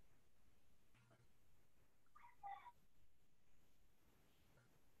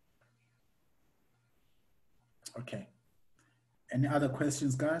 Okay. Any other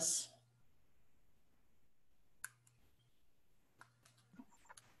questions, guys?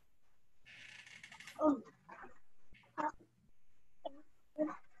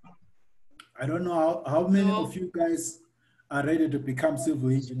 I don't know how many of you guys are ready to become civil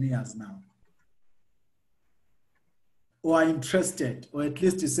engineers now, or are interested, or at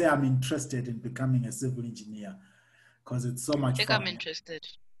least to say I'm interested in becoming a civil engineer, because it's so much fun. I'm interested.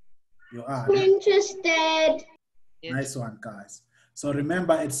 You are? I'm interested. Yes. Nice one, guys. So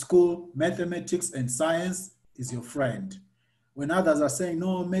remember, at school, mathematics and science is your friend. When others are saying,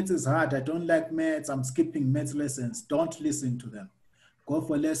 no, maths is hard, I don't like maths, I'm skipping maths lessons, don't listen to them. Go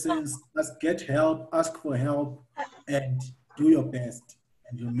for lessons, get help, ask for help, and do your best,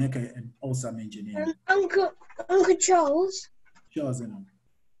 and you'll make an awesome engineer. Uncle Charles. Sure, Zeno.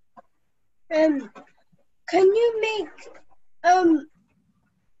 Can you make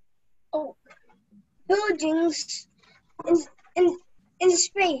buildings in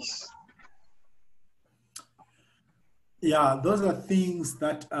space? Yeah, those are things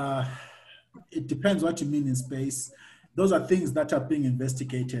that it depends what you mean in space. Those are things that are being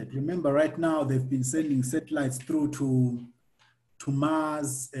investigated. Remember, right now they've been sending satellites through to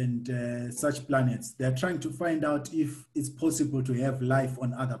Mars and such planets. They're trying to find out if it's possible to have life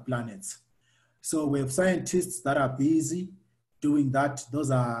on other planets. So we have scientists that are busy doing that.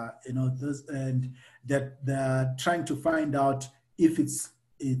 Those are, and that they're trying to find out if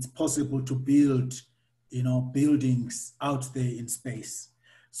it's possible to build, buildings out there in space.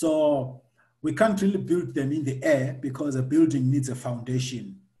 So we can't really build them in the air because a building needs a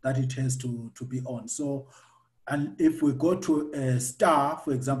foundation that it has to be on. So, and if we go to a star,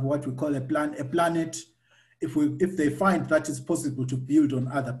 for example, what we call a planet, if they find that it's possible to build on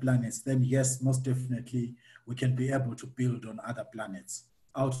other planets, then yes, most definitely we can be able to build on other planets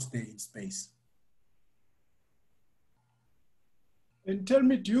out there in space. And tell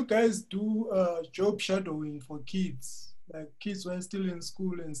me, do you guys do job shadowing for kids? Like kids who are still in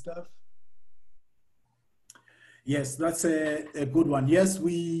school and stuff? Yes, that's a good one. Yes,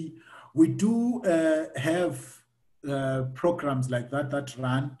 we do have programs like that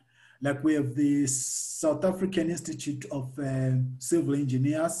run. Like we have the South African Institute of Civil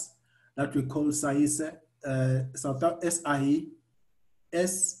Engineers that we call SAICE,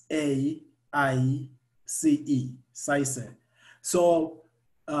 S-A-I-C-E, SAICE. So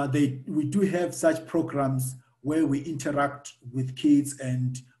we do have such programs where we interact with kids,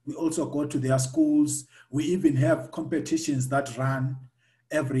 and we also go to their schools. We even have competitions that run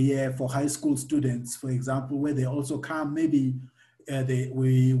every year for high school students, for example, where they also come, maybe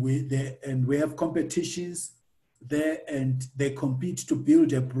we have competitions there, and they compete to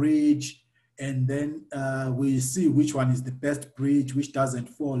build a bridge, and then we see which one is the best bridge, which doesn't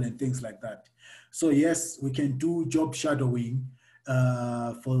fall, and things like that. So yes, we can do job shadowing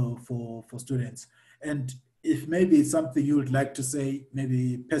for students. And if maybe it's something you would like to say,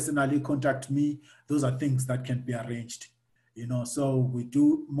 maybe personally contact me. Those are things that can be arranged. So we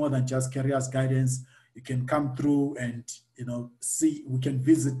do more than just careers guidance. You can come through and, see, we can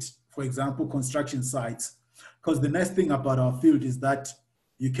visit, for example, construction sites. Because the nice thing about our field is that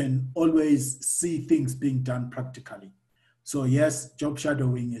you can always see things being done practically. So yes, job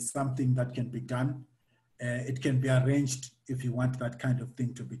shadowing is something that can be done. It can be arranged if you want that kind of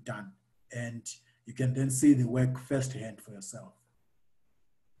thing to be done. And you can then see the work firsthand for yourself.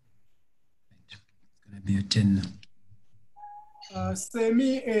 It's going to be a 10 now.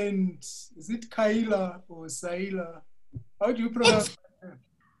 Semi and is it Kaila or Saila? How do you pronounce it?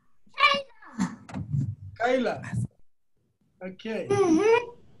 Kaila. Okay.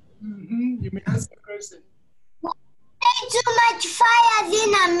 You may ask the question. Too much fires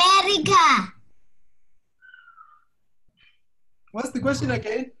in America. What's the question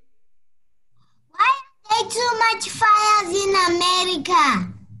again? Why are there too much fires in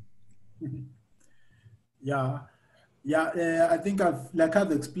America? I think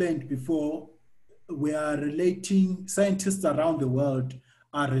I've explained before, we are relating, scientists around the world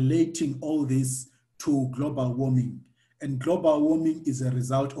are relating all this to global warming. And global warming is a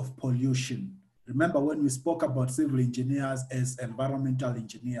result of pollution. Remember when we spoke about civil engineers as environmental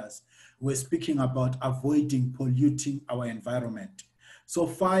engineers, we're speaking about avoiding polluting our environment. So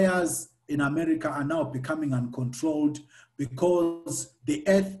fires in America are now becoming uncontrolled because the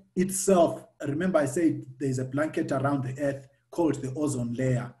earth itself, remember I said there's a blanket around the earth called the ozone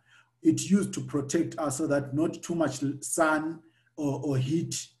layer. It's used to protect us so that not too much sun or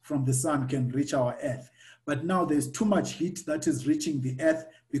heat from the sun can reach our earth. But now there's too much heat that is reaching the earth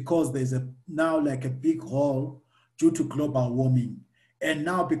because there's now like a big hole due to global warming. And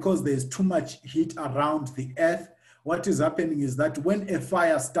now because there's too much heat around the earth, what is happening is that when a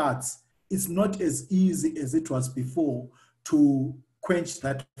fire starts, it's not as easy as it was before to quench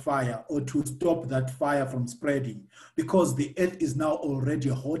that fire or to stop that fire from spreading, because the earth is now already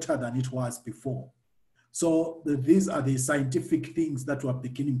hotter than it was before. So these are the scientific things that we're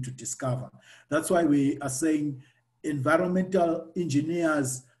beginning to discover. That's why we are saying environmental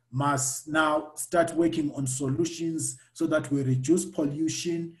engineers must now start working on solutions so that we reduce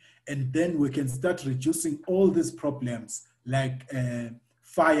pollution, and then we can start reducing all these problems like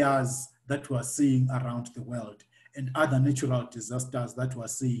fires that we're seeing around the world and other natural disasters that we're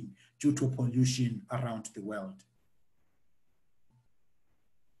seeing due to pollution around the world.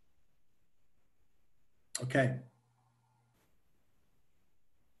 Okay.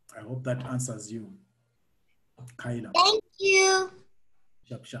 I hope that answers you, Kaila. Thank you.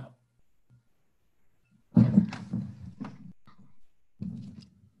 Sharp, sharp.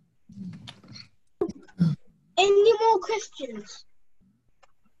 Any more questions?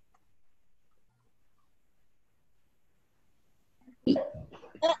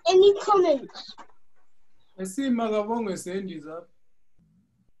 Any comments? I see Magavongo's hand is up.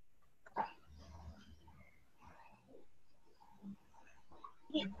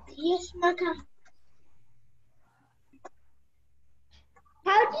 Yes, Maka.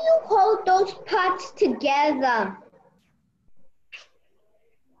 How do you hold those parts together?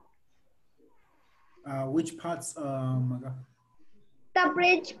 Which parts, Maga? The the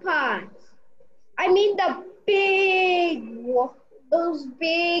bridge parts. I mean the those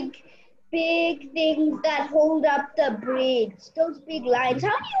big things that hold up the bridge. Those big lines.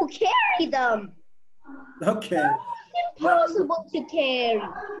 How do you carry them? Okay. It's impossible to carry.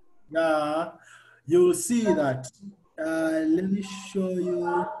 Yeah, you'll see that. Let me show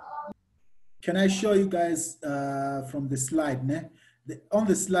you. Can I show you guys from the slide? On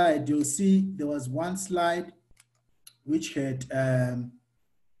the slide, you'll see there was one slide which had,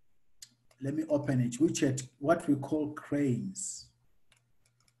 let me open it, which had what we call cranes.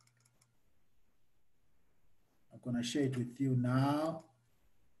 I'm gonna share it with you now.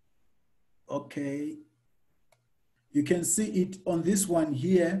 Okay. You can see it on this one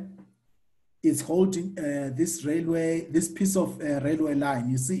here. It's holding this piece of railway line.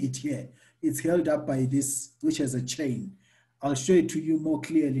 You see it here. It's held up by this, which has a chain. I'll show it to you more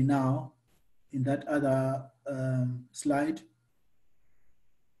clearly now in that other slide.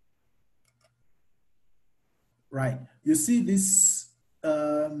 Right, you see this,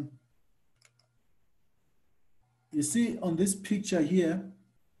 you see on this picture here,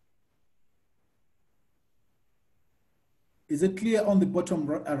 is it clear on the bottom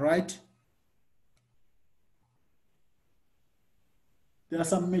right? There are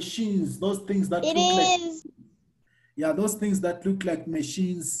some machines, those things that look like, yeah, those things that look like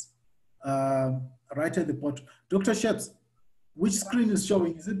machines right at the bottom. Dr. Sheps, which screen is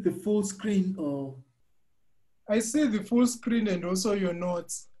showing? Is it the full screen or? I see the full screen and also your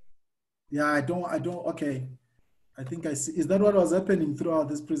notes. Yeah, I don't, okay. I think I see, is that what was happening throughout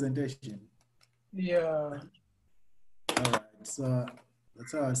this presentation? Yeah. All right, so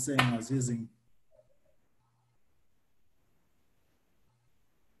that's how I was saying I was using.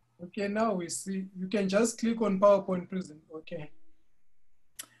 Okay, now we see, you can just click on PowerPoint present, okay.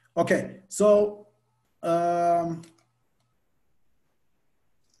 Okay, so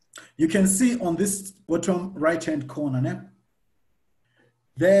you can see on this bottom right-hand corner,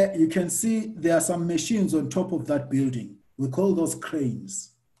 there you can see there are some machines on top of that building. We call those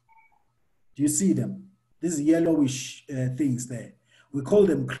cranes. Do you see them? These yellowish things there. We call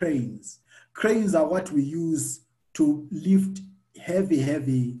them cranes. Cranes are what we use to lift heavy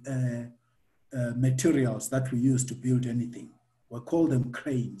materials that we use to build anything. We call them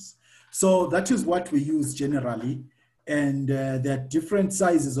cranes. So that is what we use generally. And there are different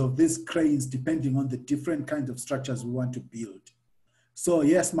sizes of these cranes depending on the different kinds of structures we want to build. So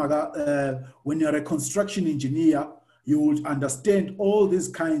yes, Maga, when you're a construction engineer, you would understand all these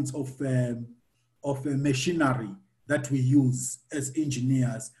kinds of machinery that we use as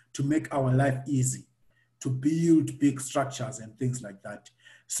engineers to make our life easy, to build big structures and things like that.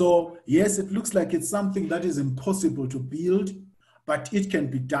 So yes, it looks like it's something that is impossible to build, but it can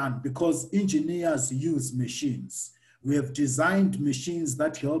be done because engineers use machines. We have designed machines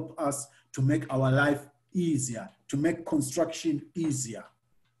that help us to make our life easier, to make construction easier,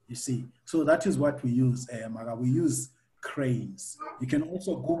 you see. So that is what we use, Maga. We use cranes. You can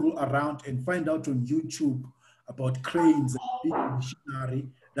also Google around and find out on YouTube about cranes and big machinery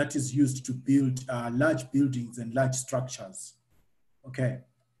that is used to build large buildings and large structures. Okay.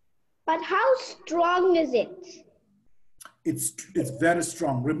 But how strong is it? It's very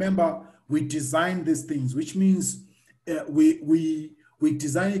strong. Remember, we design these things, which means we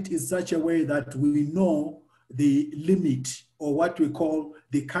design it in such a way that we know the limit or what we call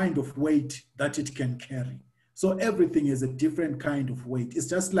the kind of weight that it can carry. So everything is a different kind of weight. It's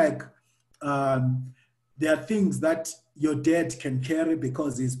just like there are things that your dad can carry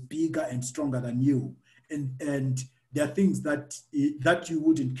because he's bigger and stronger than you. And there are things that you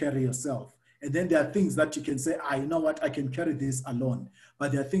wouldn't carry yourself. And then there are things that you can say, you know what, I can carry this alone.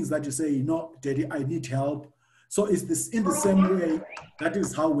 But there are things that you say, you know, Daddy, I need help. So it's this in the same way, that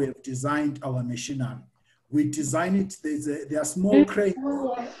is how we have designed our machinery. We design it, there are small cranes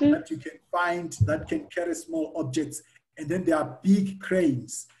that you can find that can carry small objects. And then there are big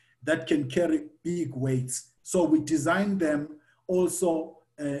cranes that can carry big weights. So we design them also,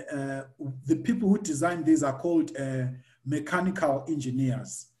 the people who design these are called mechanical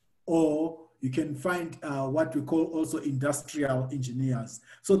engineers, or you can find what we call also industrial engineers.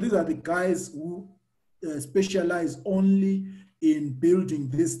 So these are the guys who specialize only in building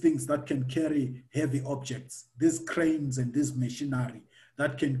these things that can carry heavy objects, these cranes and this machinery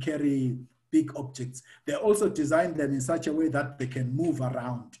that can carry big objects. They also design them in such a way that they can move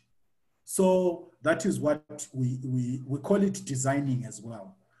around. So that is what we call it designing as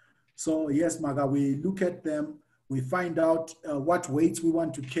well. So yes, Maga, we look at them, we find out what weights we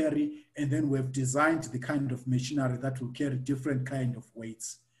want to carry, and then we've designed the kind of machinery that will carry different kind of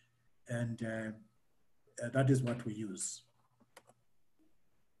weights. And that is what we use.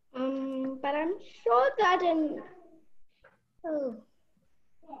 But I'm sure that Oh,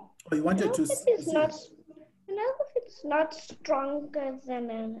 you wanted to it's not. An elephant's not stronger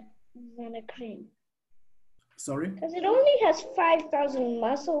than a crane. Sorry? Because it only has 5,000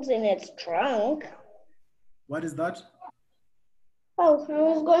 muscles in its trunk. What is that? Oh, I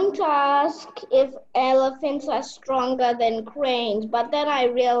was going to ask if elephants are stronger than cranes, but then I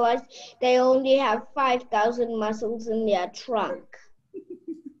realized they only have 5,000 muscles in their trunk.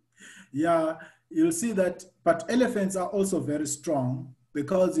 Yeah, you'll see that, but elephants are also very strong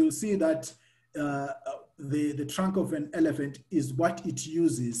because you'll see that the trunk of an elephant is what it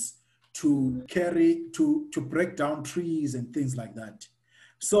uses to carry, to break down trees and things like that.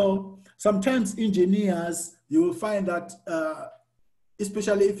 So sometimes engineers, you will find that,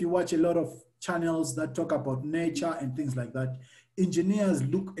 especially if you watch a lot of channels that talk about nature and things like that, engineers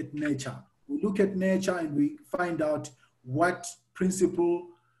look at nature. We look at nature and we find out what principle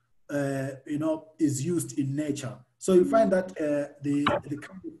is used in nature. So you find that the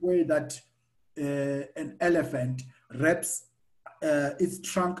kind of way that an elephant wraps its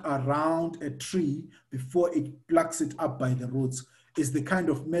trunk around a tree before it plucks it up by the roots is the kind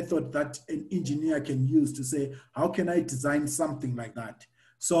of method that an engineer can use to say, how can I design something like that?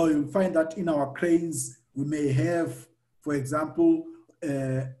 So you find that in our cranes, we may have, for example,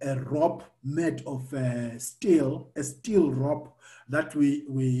 a rope made of steel, a steel rope that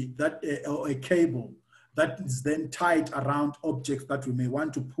or a cable that is then tied around objects that we may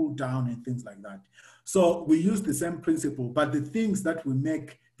want to pull down and things like that. So we use the same principle, but the things that we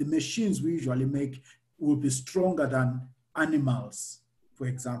make, the machines we usually make, will be stronger than animals, for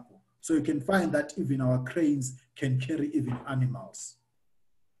example. So you can find that even our cranes can carry even animals.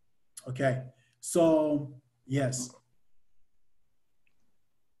 Okay, so yes.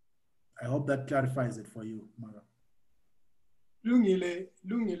 I hope that clarifies it for you, Mara. Lungile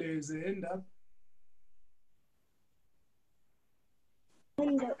is the end up.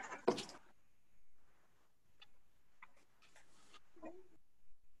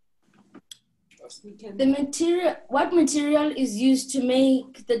 What material is used to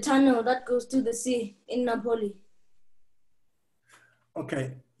make the tunnel that goes to the sea in Napoli?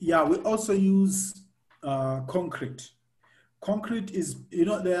 Okay, yeah, we also use concrete. Concrete is,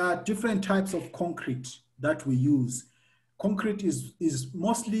 there are different types of concrete that we use. Concrete is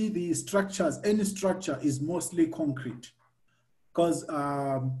mostly the structures, any structure is mostly concrete because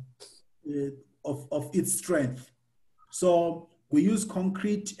of its strength. So we use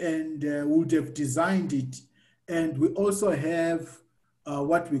concrete and we would have designed it. And we also have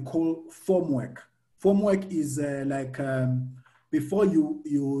what we call formwork. Formwork is before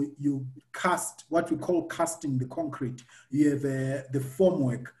you cast, what we call casting the concrete, you have the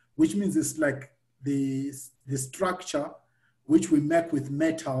formwork, which means it's like the structure which we make with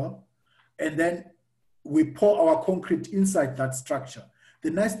metal, and then we pour our concrete inside that structure. The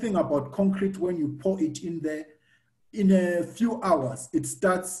nice thing about concrete, when you pour it in there, in a few hours, it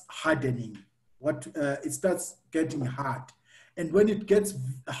starts hardening. It starts getting hard. And when it gets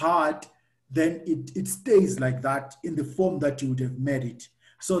hard, then it stays like that in the form that you would have made it.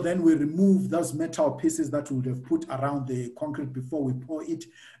 So then we remove those metal pieces that we would have put around the concrete before we pour it.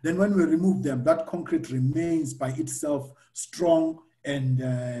 Then when we remove them, that concrete remains by itself strong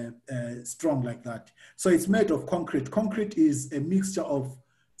and strong like that. So it's made of concrete. Concrete is a mixture of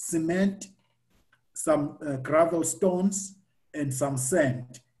cement, some gravel stones, and some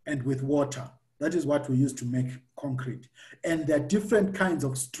sand, and with water. That is what we use to make concrete. And there are different kinds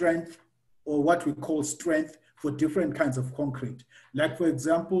of strength, or what we call strength, for different kinds of concrete. Like, for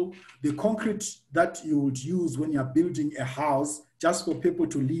example, the concrete that you would use when you're building a house just for people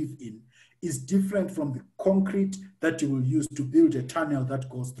to live in is different from the concrete that you will use to build a tunnel that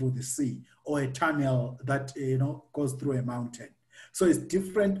goes through the sea, or a tunnel that goes through a mountain. So it's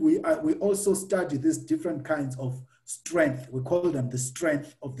different. We also study these different kinds of strength. We call them the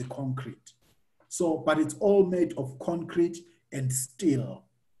strength of the concrete. So, but it's all made of concrete and steel.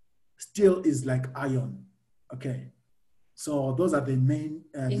 Steel is like iron, okay? So those are the main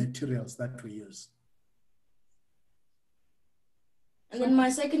materials that we use. And then my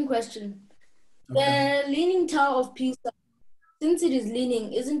second question, the Leaning Tower of Pisa, since it is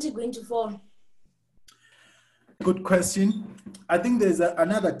leaning, isn't it going to fall? Good question. I think there's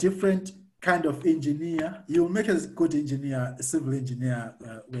another different kind of engineer. You'll make a good engineer, a civil engineer,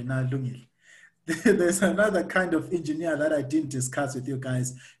 Wena Lungile. There's another kind of engineer that I didn't discuss with you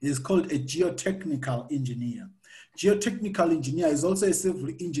guys. It's called a geotechnical engineer. Geotechnical engineer is also a civil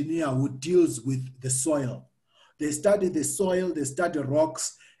engineer who deals with the soil. They study the soil, they study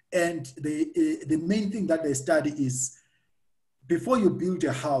rocks, and the main thing that they study is before you build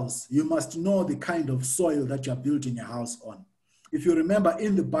a house, you must know the kind of soil that you're building a house on. If you remember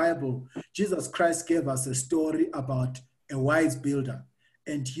in the Bible, Jesus Christ gave us a story about a wise builder.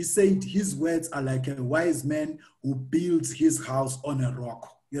 And he said his words are like a wise man who builds his house on a rock.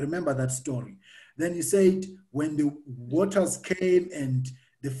 You remember that story? Then he said when the waters came and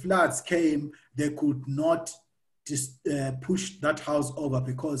the floods came, they could not just push that house over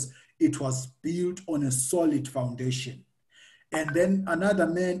because it was built on a solid foundation. And then another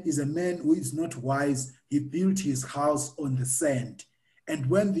man is a man who is not wise. He built his house on the sand. And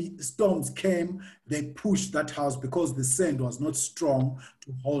when the storms came, they pushed that house because the sand was not strong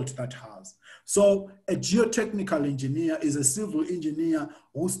to hold that house. So a geotechnical engineer is a civil engineer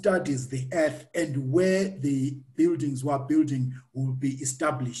who studies the earth and where the buildings we're building will be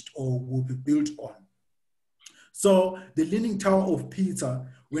established or will be built on. So the Leaning Tower of Pisa,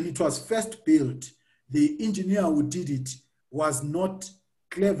 when it was first built, the engineer who did it was not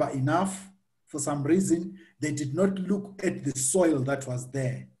clever enough. For some reason, they did not look at the soil that was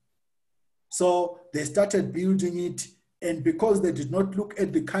there. So they started building it, and because they did not look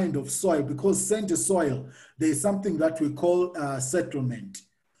at the kind of soil, because sandy soil, there is something that we call settlement.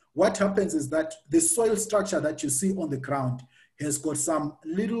 What happens is that the soil structure that you see on the ground has got some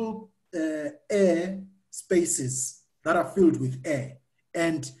little air spaces that are filled with air.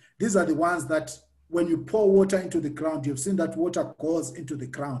 And these are the ones that when you pour water into the ground, you've seen that water goes into the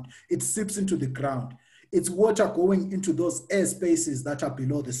ground. It seeps into the ground. It's water going into those air spaces that are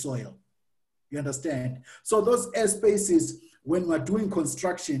below the soil. You understand? So those air spaces, when we're doing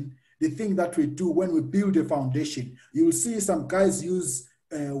construction, the thing that we do when we build a foundation, you will see some guys use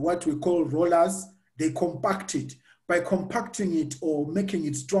what we call rollers. They compact it. By compacting it or making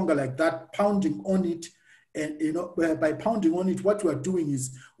it stronger like that, pounding on it, and by pounding on it, what we're doing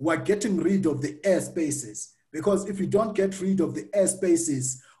is we're getting rid of the air spaces. Because if you don't get rid of the air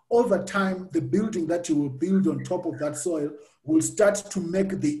spaces, over time, the building that you will build on top of that soil will start to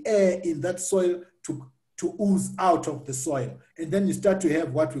make the air in that soil to ooze out of the soil. And then you start to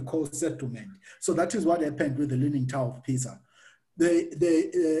have what we call settlement. So that is what happened with the Leaning Tower of Pisa. They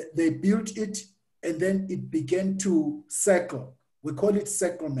built it, and then it began to circle. We call it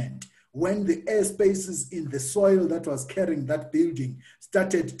settlement. When the air spaces in the soil that was carrying that building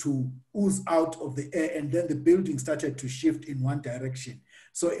started to ooze out of the air, and then the building started to shift in one direction.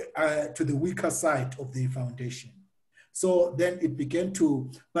 So to the weaker side of the foundation. So then it began to,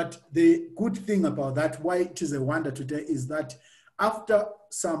 but the good thing about that, why it is a wonder today, is that after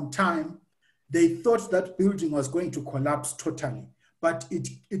some time, they thought that building was going to collapse totally, but it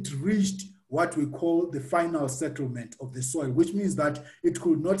reached what we call the final settlement of the soil, which means that it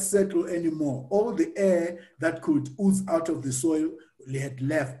could not settle anymore. All the air that could ooze out of the soil had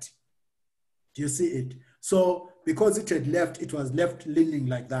left. Do you see it? So because it had left, it was left leaning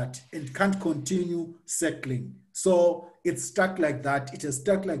like that and can't continue settling. So it's stuck like that. It has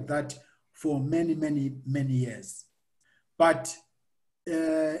stuck like that for many, many, many years. But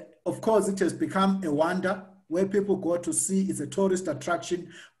of course, it has become a wonder where people go to see. It's a tourist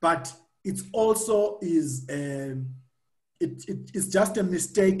attraction, but it's also it's just a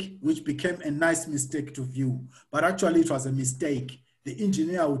mistake which became a nice mistake to view. But actually it was a mistake. The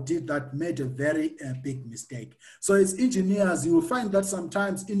engineer who did that made a very big mistake. So as engineers, you will find that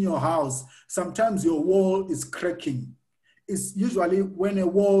sometimes in your house, sometimes your wall is cracking. It's usually when a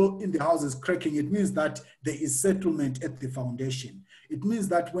wall in the house is cracking, it means that there is settlement at the foundation. It means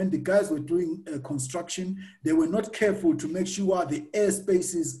that when the guys were doing construction, they were not careful to make sure the air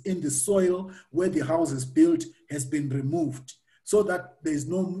spaces in the soil where the house is built has been removed so that there's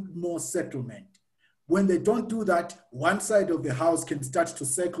no more settlement. When they don't do that, one side of the house can start to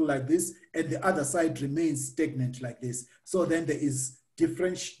circle like this and the other side remains stagnant like this. So then there's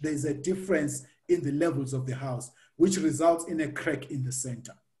a difference in the levels of the house, which results in a crack in the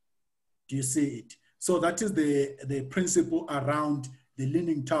center. Do you see it? So that is the principle around the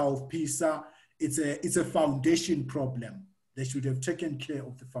Leaning Tower of Pisa. It's a foundation problem. They should have taken care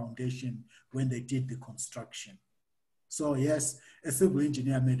of the foundation when they did the construction. So yes, a civil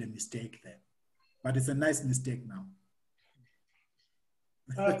engineer made a mistake there, but it's a nice mistake now.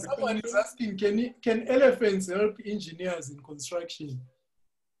 Someone is asking, can elephants help engineers in construction?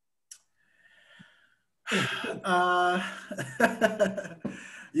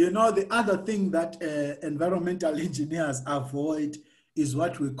 You know, the other thing that environmental engineers avoid is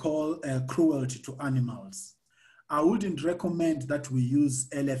what we call cruelty to animals. I wouldn't recommend that we use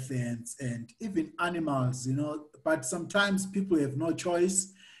elephants and even animals, you know, but sometimes people have no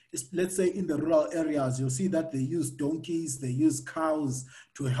choice. Let's say in the rural areas, you'll see that they use donkeys, they use cows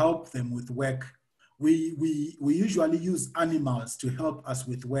to help them with work. we usually use animals to help us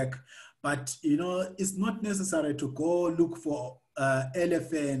with work, but you know, it's not necessary to go look for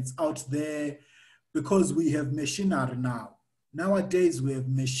elephants out there because we have machinery now. Nowadays, we have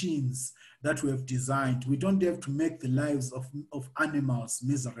machines that we have designed. We don't have to make the lives of animals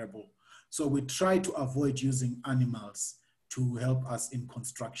miserable. So we try to avoid using animals to help us in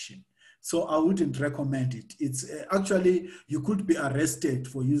construction. So I wouldn't recommend it. It's actually, you could be arrested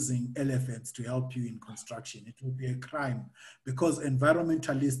for using elephants to help you in construction. It would be a crime because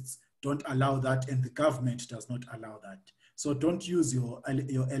environmentalists don't allow that and the government does not allow that. So don't use your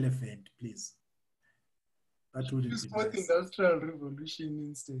elephant, please. That wouldn't Use be fourth nice. industrial revolution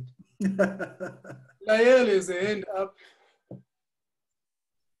instead. Lael has a hand up.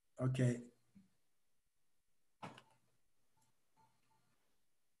 Okay.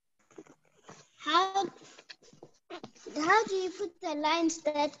 How do you put the lines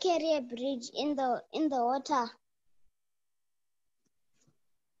that carry a bridge in the water?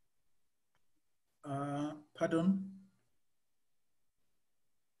 Pardon?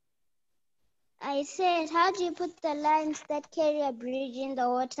 I said, how do you put the lines that carry a bridge in the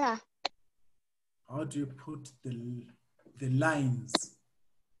water? How do you put the lines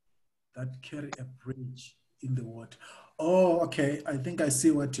that carry a bridge in the water? Oh, okay. I think I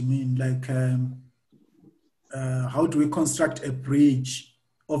see what you mean. Like, how do we construct a bridge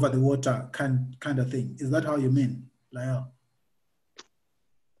over the water kind of thing? Is that how you mean, Lael?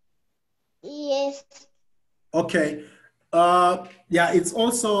 Yes. Okay. Yeah, it's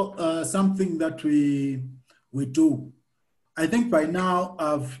also something that we do. I think by now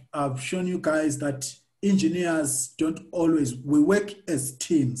I've shown you guys that engineers don't always, we work as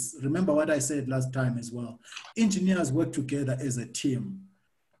teams. Remember what I said last time as well. Engineers work together as a team.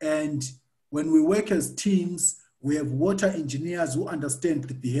 And when we work as teams, we have water engineers who understand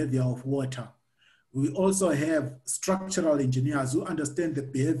the behavior of water. We also have structural engineers who understand the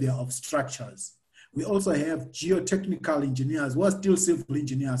behavior of structures. We also have geotechnical engineers who are still civil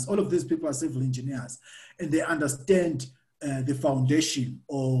engineers. All of these people are civil engineers, and they understand the foundation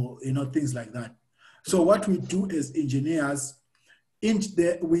or things like that. So what we do as engineers,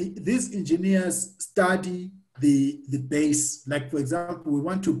 these engineers study the base. Like for example, we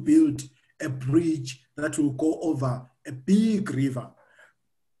want to build a bridge that will go over a big river.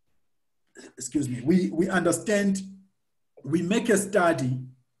 Excuse me. We understand, we make a study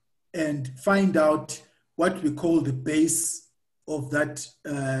and find out what we call the base of that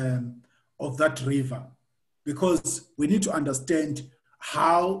river, because we need to understand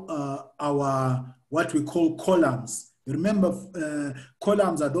how our what we call columns. Remember,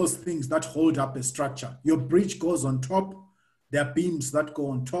 columns are those things that hold up a structure. Your bridge goes on top, there are beams that go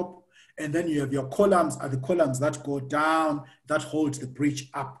on top, and then you have your columns are the columns that go down that hold the bridge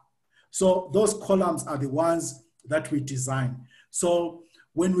up. So those columns are the ones that we design. So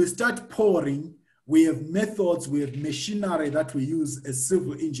when we start pouring, we have methods, we have machinery that we use as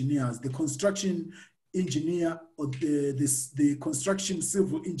civil engineers. The construction engineer or the construction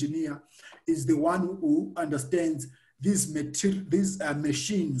civil engineer is the one who understands these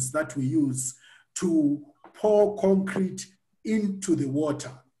machines that we use to pour concrete into the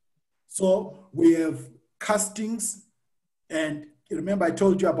water. So we have castings, and remember I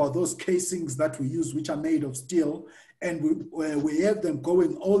told you about those casings that we use which are made of steel, and we have them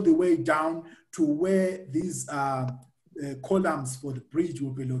going all the way down to where these columns for the bridge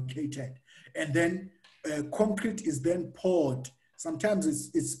will be located. And then concrete is then poured. Sometimes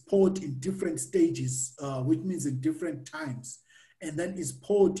it's poured in different stages, which means in different times. And then it's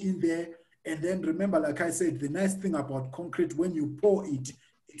poured in there. And then remember, like I said, the nice thing about concrete, when you pour it,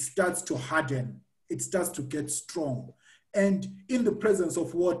 it starts to harden. It starts to get strong. And in the presence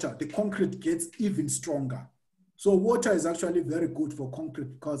of water, the concrete gets even stronger. So water is actually very good for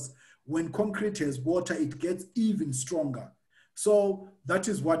concrete, because when concrete has water, it gets even stronger. So that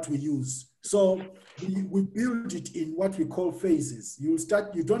is what we use. So we build it in what we call phases. You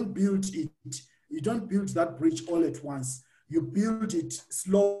don't build that bridge all at once. You build it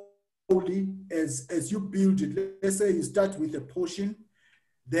slowly as you build it. Let's say you start with a portion,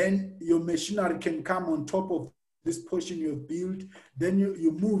 then your machinery can come on top of this portion you've built, then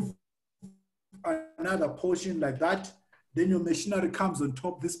you move another portion like that, then your machinery comes on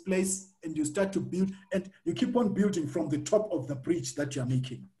top this place, and you start to build, and you keep on building from the top of the bridge that you're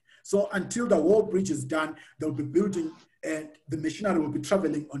making. So until the whole bridge is done, they'll be building, and the machinery will be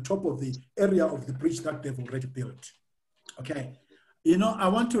traveling on top of the area of the bridge that they've already built. Okay. I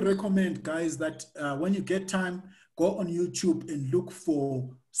want to recommend, guys, that when you get time, go on YouTube and look for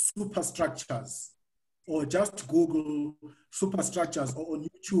superstructures or just Google superstructures, or on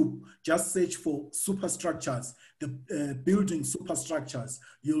YouTube, just search for superstructures, the building superstructures.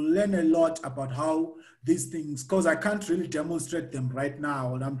 You'll learn a lot about how these things, because I can't really demonstrate them right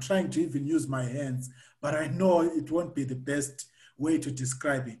now, and I'm trying to even use my hands, but I know it won't be the best way to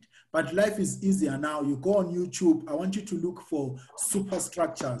describe it. But life is easier now. You go on YouTube, I want you to look for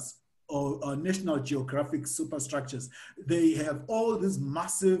superstructures or National Geographic superstructures. They have all these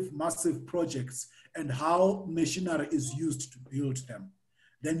massive, massive projects and how machinery is used to build them.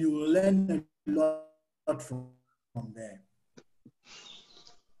 Then you will learn a lot from there.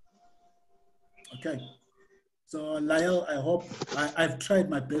 Okay. So Lyle, I hope I've tried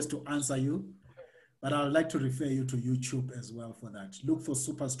my best to answer you, but I would like to refer you to YouTube as well for that. Look for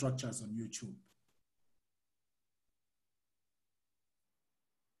superstructures on YouTube.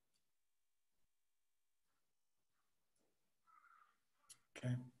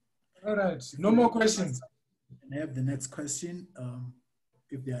 Okay. All right. No more questions. Can I have the next question,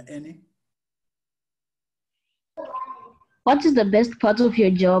 if there are any? What is the best part of your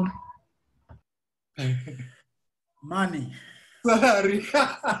job? Money. Salary.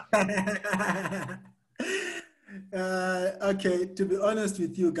 Okay, to be honest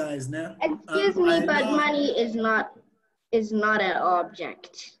with you guys now. Excuse me, but money is not an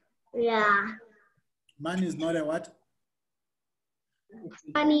object. Yeah. Money is not a what?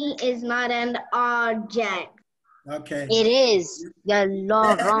 Money is not an object. Okay. It is. You're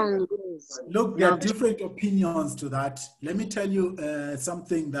wrong. Look, there are different opinions to that. Let me tell you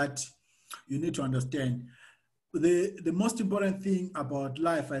something that you need to understand. The most important thing about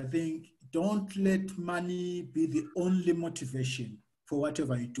life, I think, don't let money be the only motivation for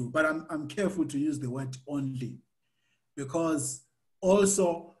whatever you do. But I'm careful to use the word only, because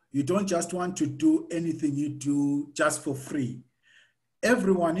also you don't just want to do anything you do just for free.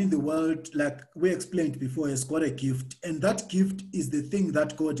 Everyone in the world, like we explained before, has got a gift, and that gift is the thing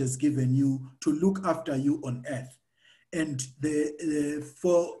that God has given you to look after you on earth. And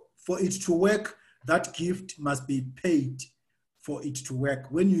for it to work, that gift must be paid for it to work.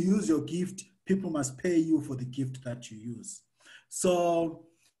 When you use your gift, people must pay you for the gift that you use. So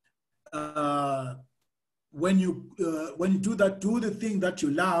when you do that, do the thing that you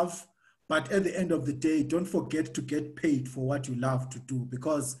love. But at the end of the day, don't forget to get paid for what you love to do,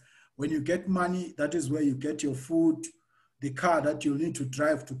 because when you get money, that is where you get your food, the car that you need to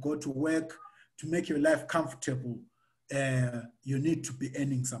drive to go to work, to make your life comfortable. You need to be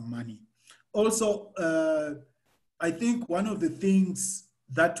earning some money. Also, I think one of the things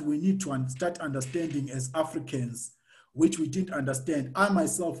that we need to start understanding as Africans, which we didn't understand. I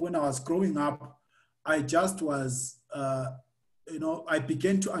myself, when I was growing up, I just was, I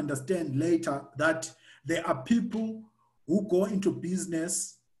began to understand later that there are people who go into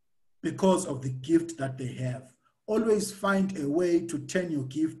business because of the gift that they have. Always find a way to turn your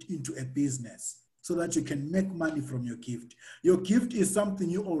gift into a business so that you can make money from your gift. Your gift is something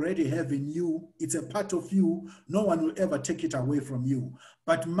you already have in you. It's a part of you. No one will ever take it away from you.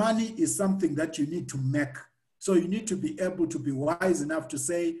 But money is something that you need to make. So you need to be able to be wise enough to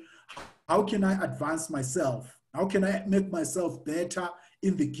say, how can I advance myself? How can I make myself better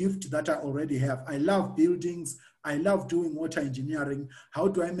in the gift that I already have? I love buildings. I love doing water engineering. How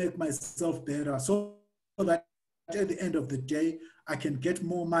do I make myself better so that at the end of the day, I can get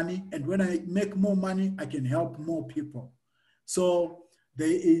more money? And when I make more money, I can help more people. So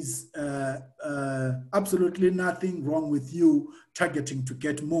there is absolutely nothing wrong with you targeting to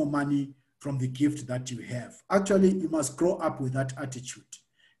get more money from the gift that you have. Actually, you must grow up with that attitude.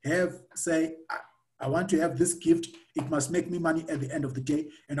 Say, I want to have this gift. It must make me money at the end of the day,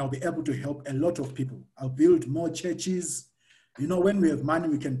 and I'll be able to help a lot of people. I'll build more churches. You know, when we have money,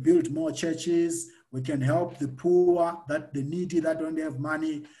 we can build more churches. We can help the poor, the needy that don't have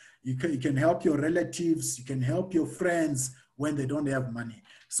money. You can help your relatives. You can help your friends when they don't have money.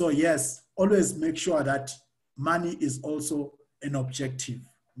 So yes, always make sure that money is also an objective,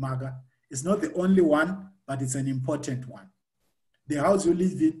 Marga. It's not the only one, but it's an important one. The house you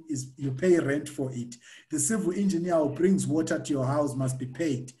live in, you pay rent for it. The civil engineer who brings water to your house must be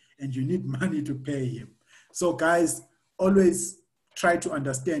paid, and you need money to pay him. So guys, always try to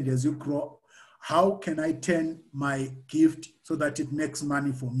understand as you grow, how can I turn my gift so that it makes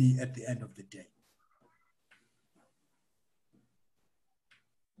money for me at the end of the day?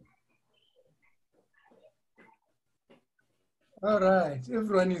 All right,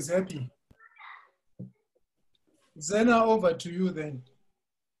 everyone is happy. Zena, over to you then.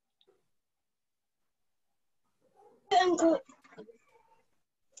 Thank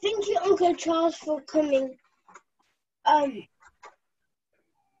you, Uncle Charles, for coming.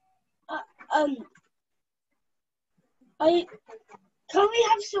 Can we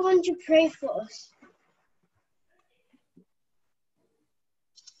have someone to pray for us?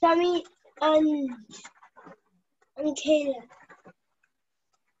 Sammy and Kayla.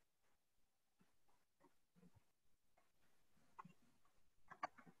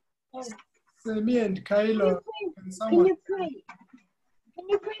 Sammy and Kyla. Can you pray? Can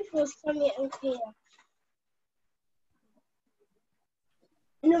you pray for Sammy and Kayla?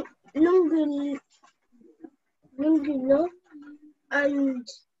 No, Lungino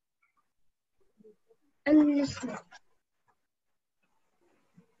and listen.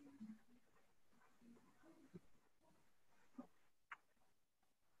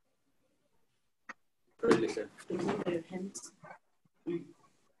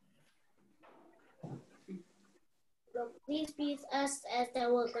 Please be with us as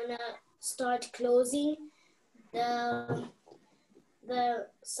that we're gonna start closing the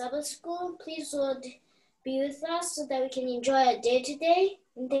Sabbath school. Please, Lord, be with us so that we can enjoy our day today.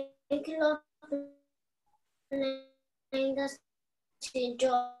 And thank you, Lord, for letting us to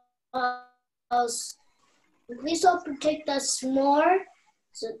enjoy us. And please, Lord, protect us more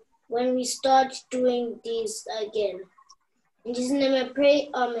so when we start doing these again. In Jesus' name I pray,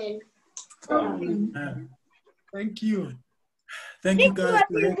 amen. Thank you. Thank you, guys.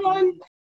 Everyone.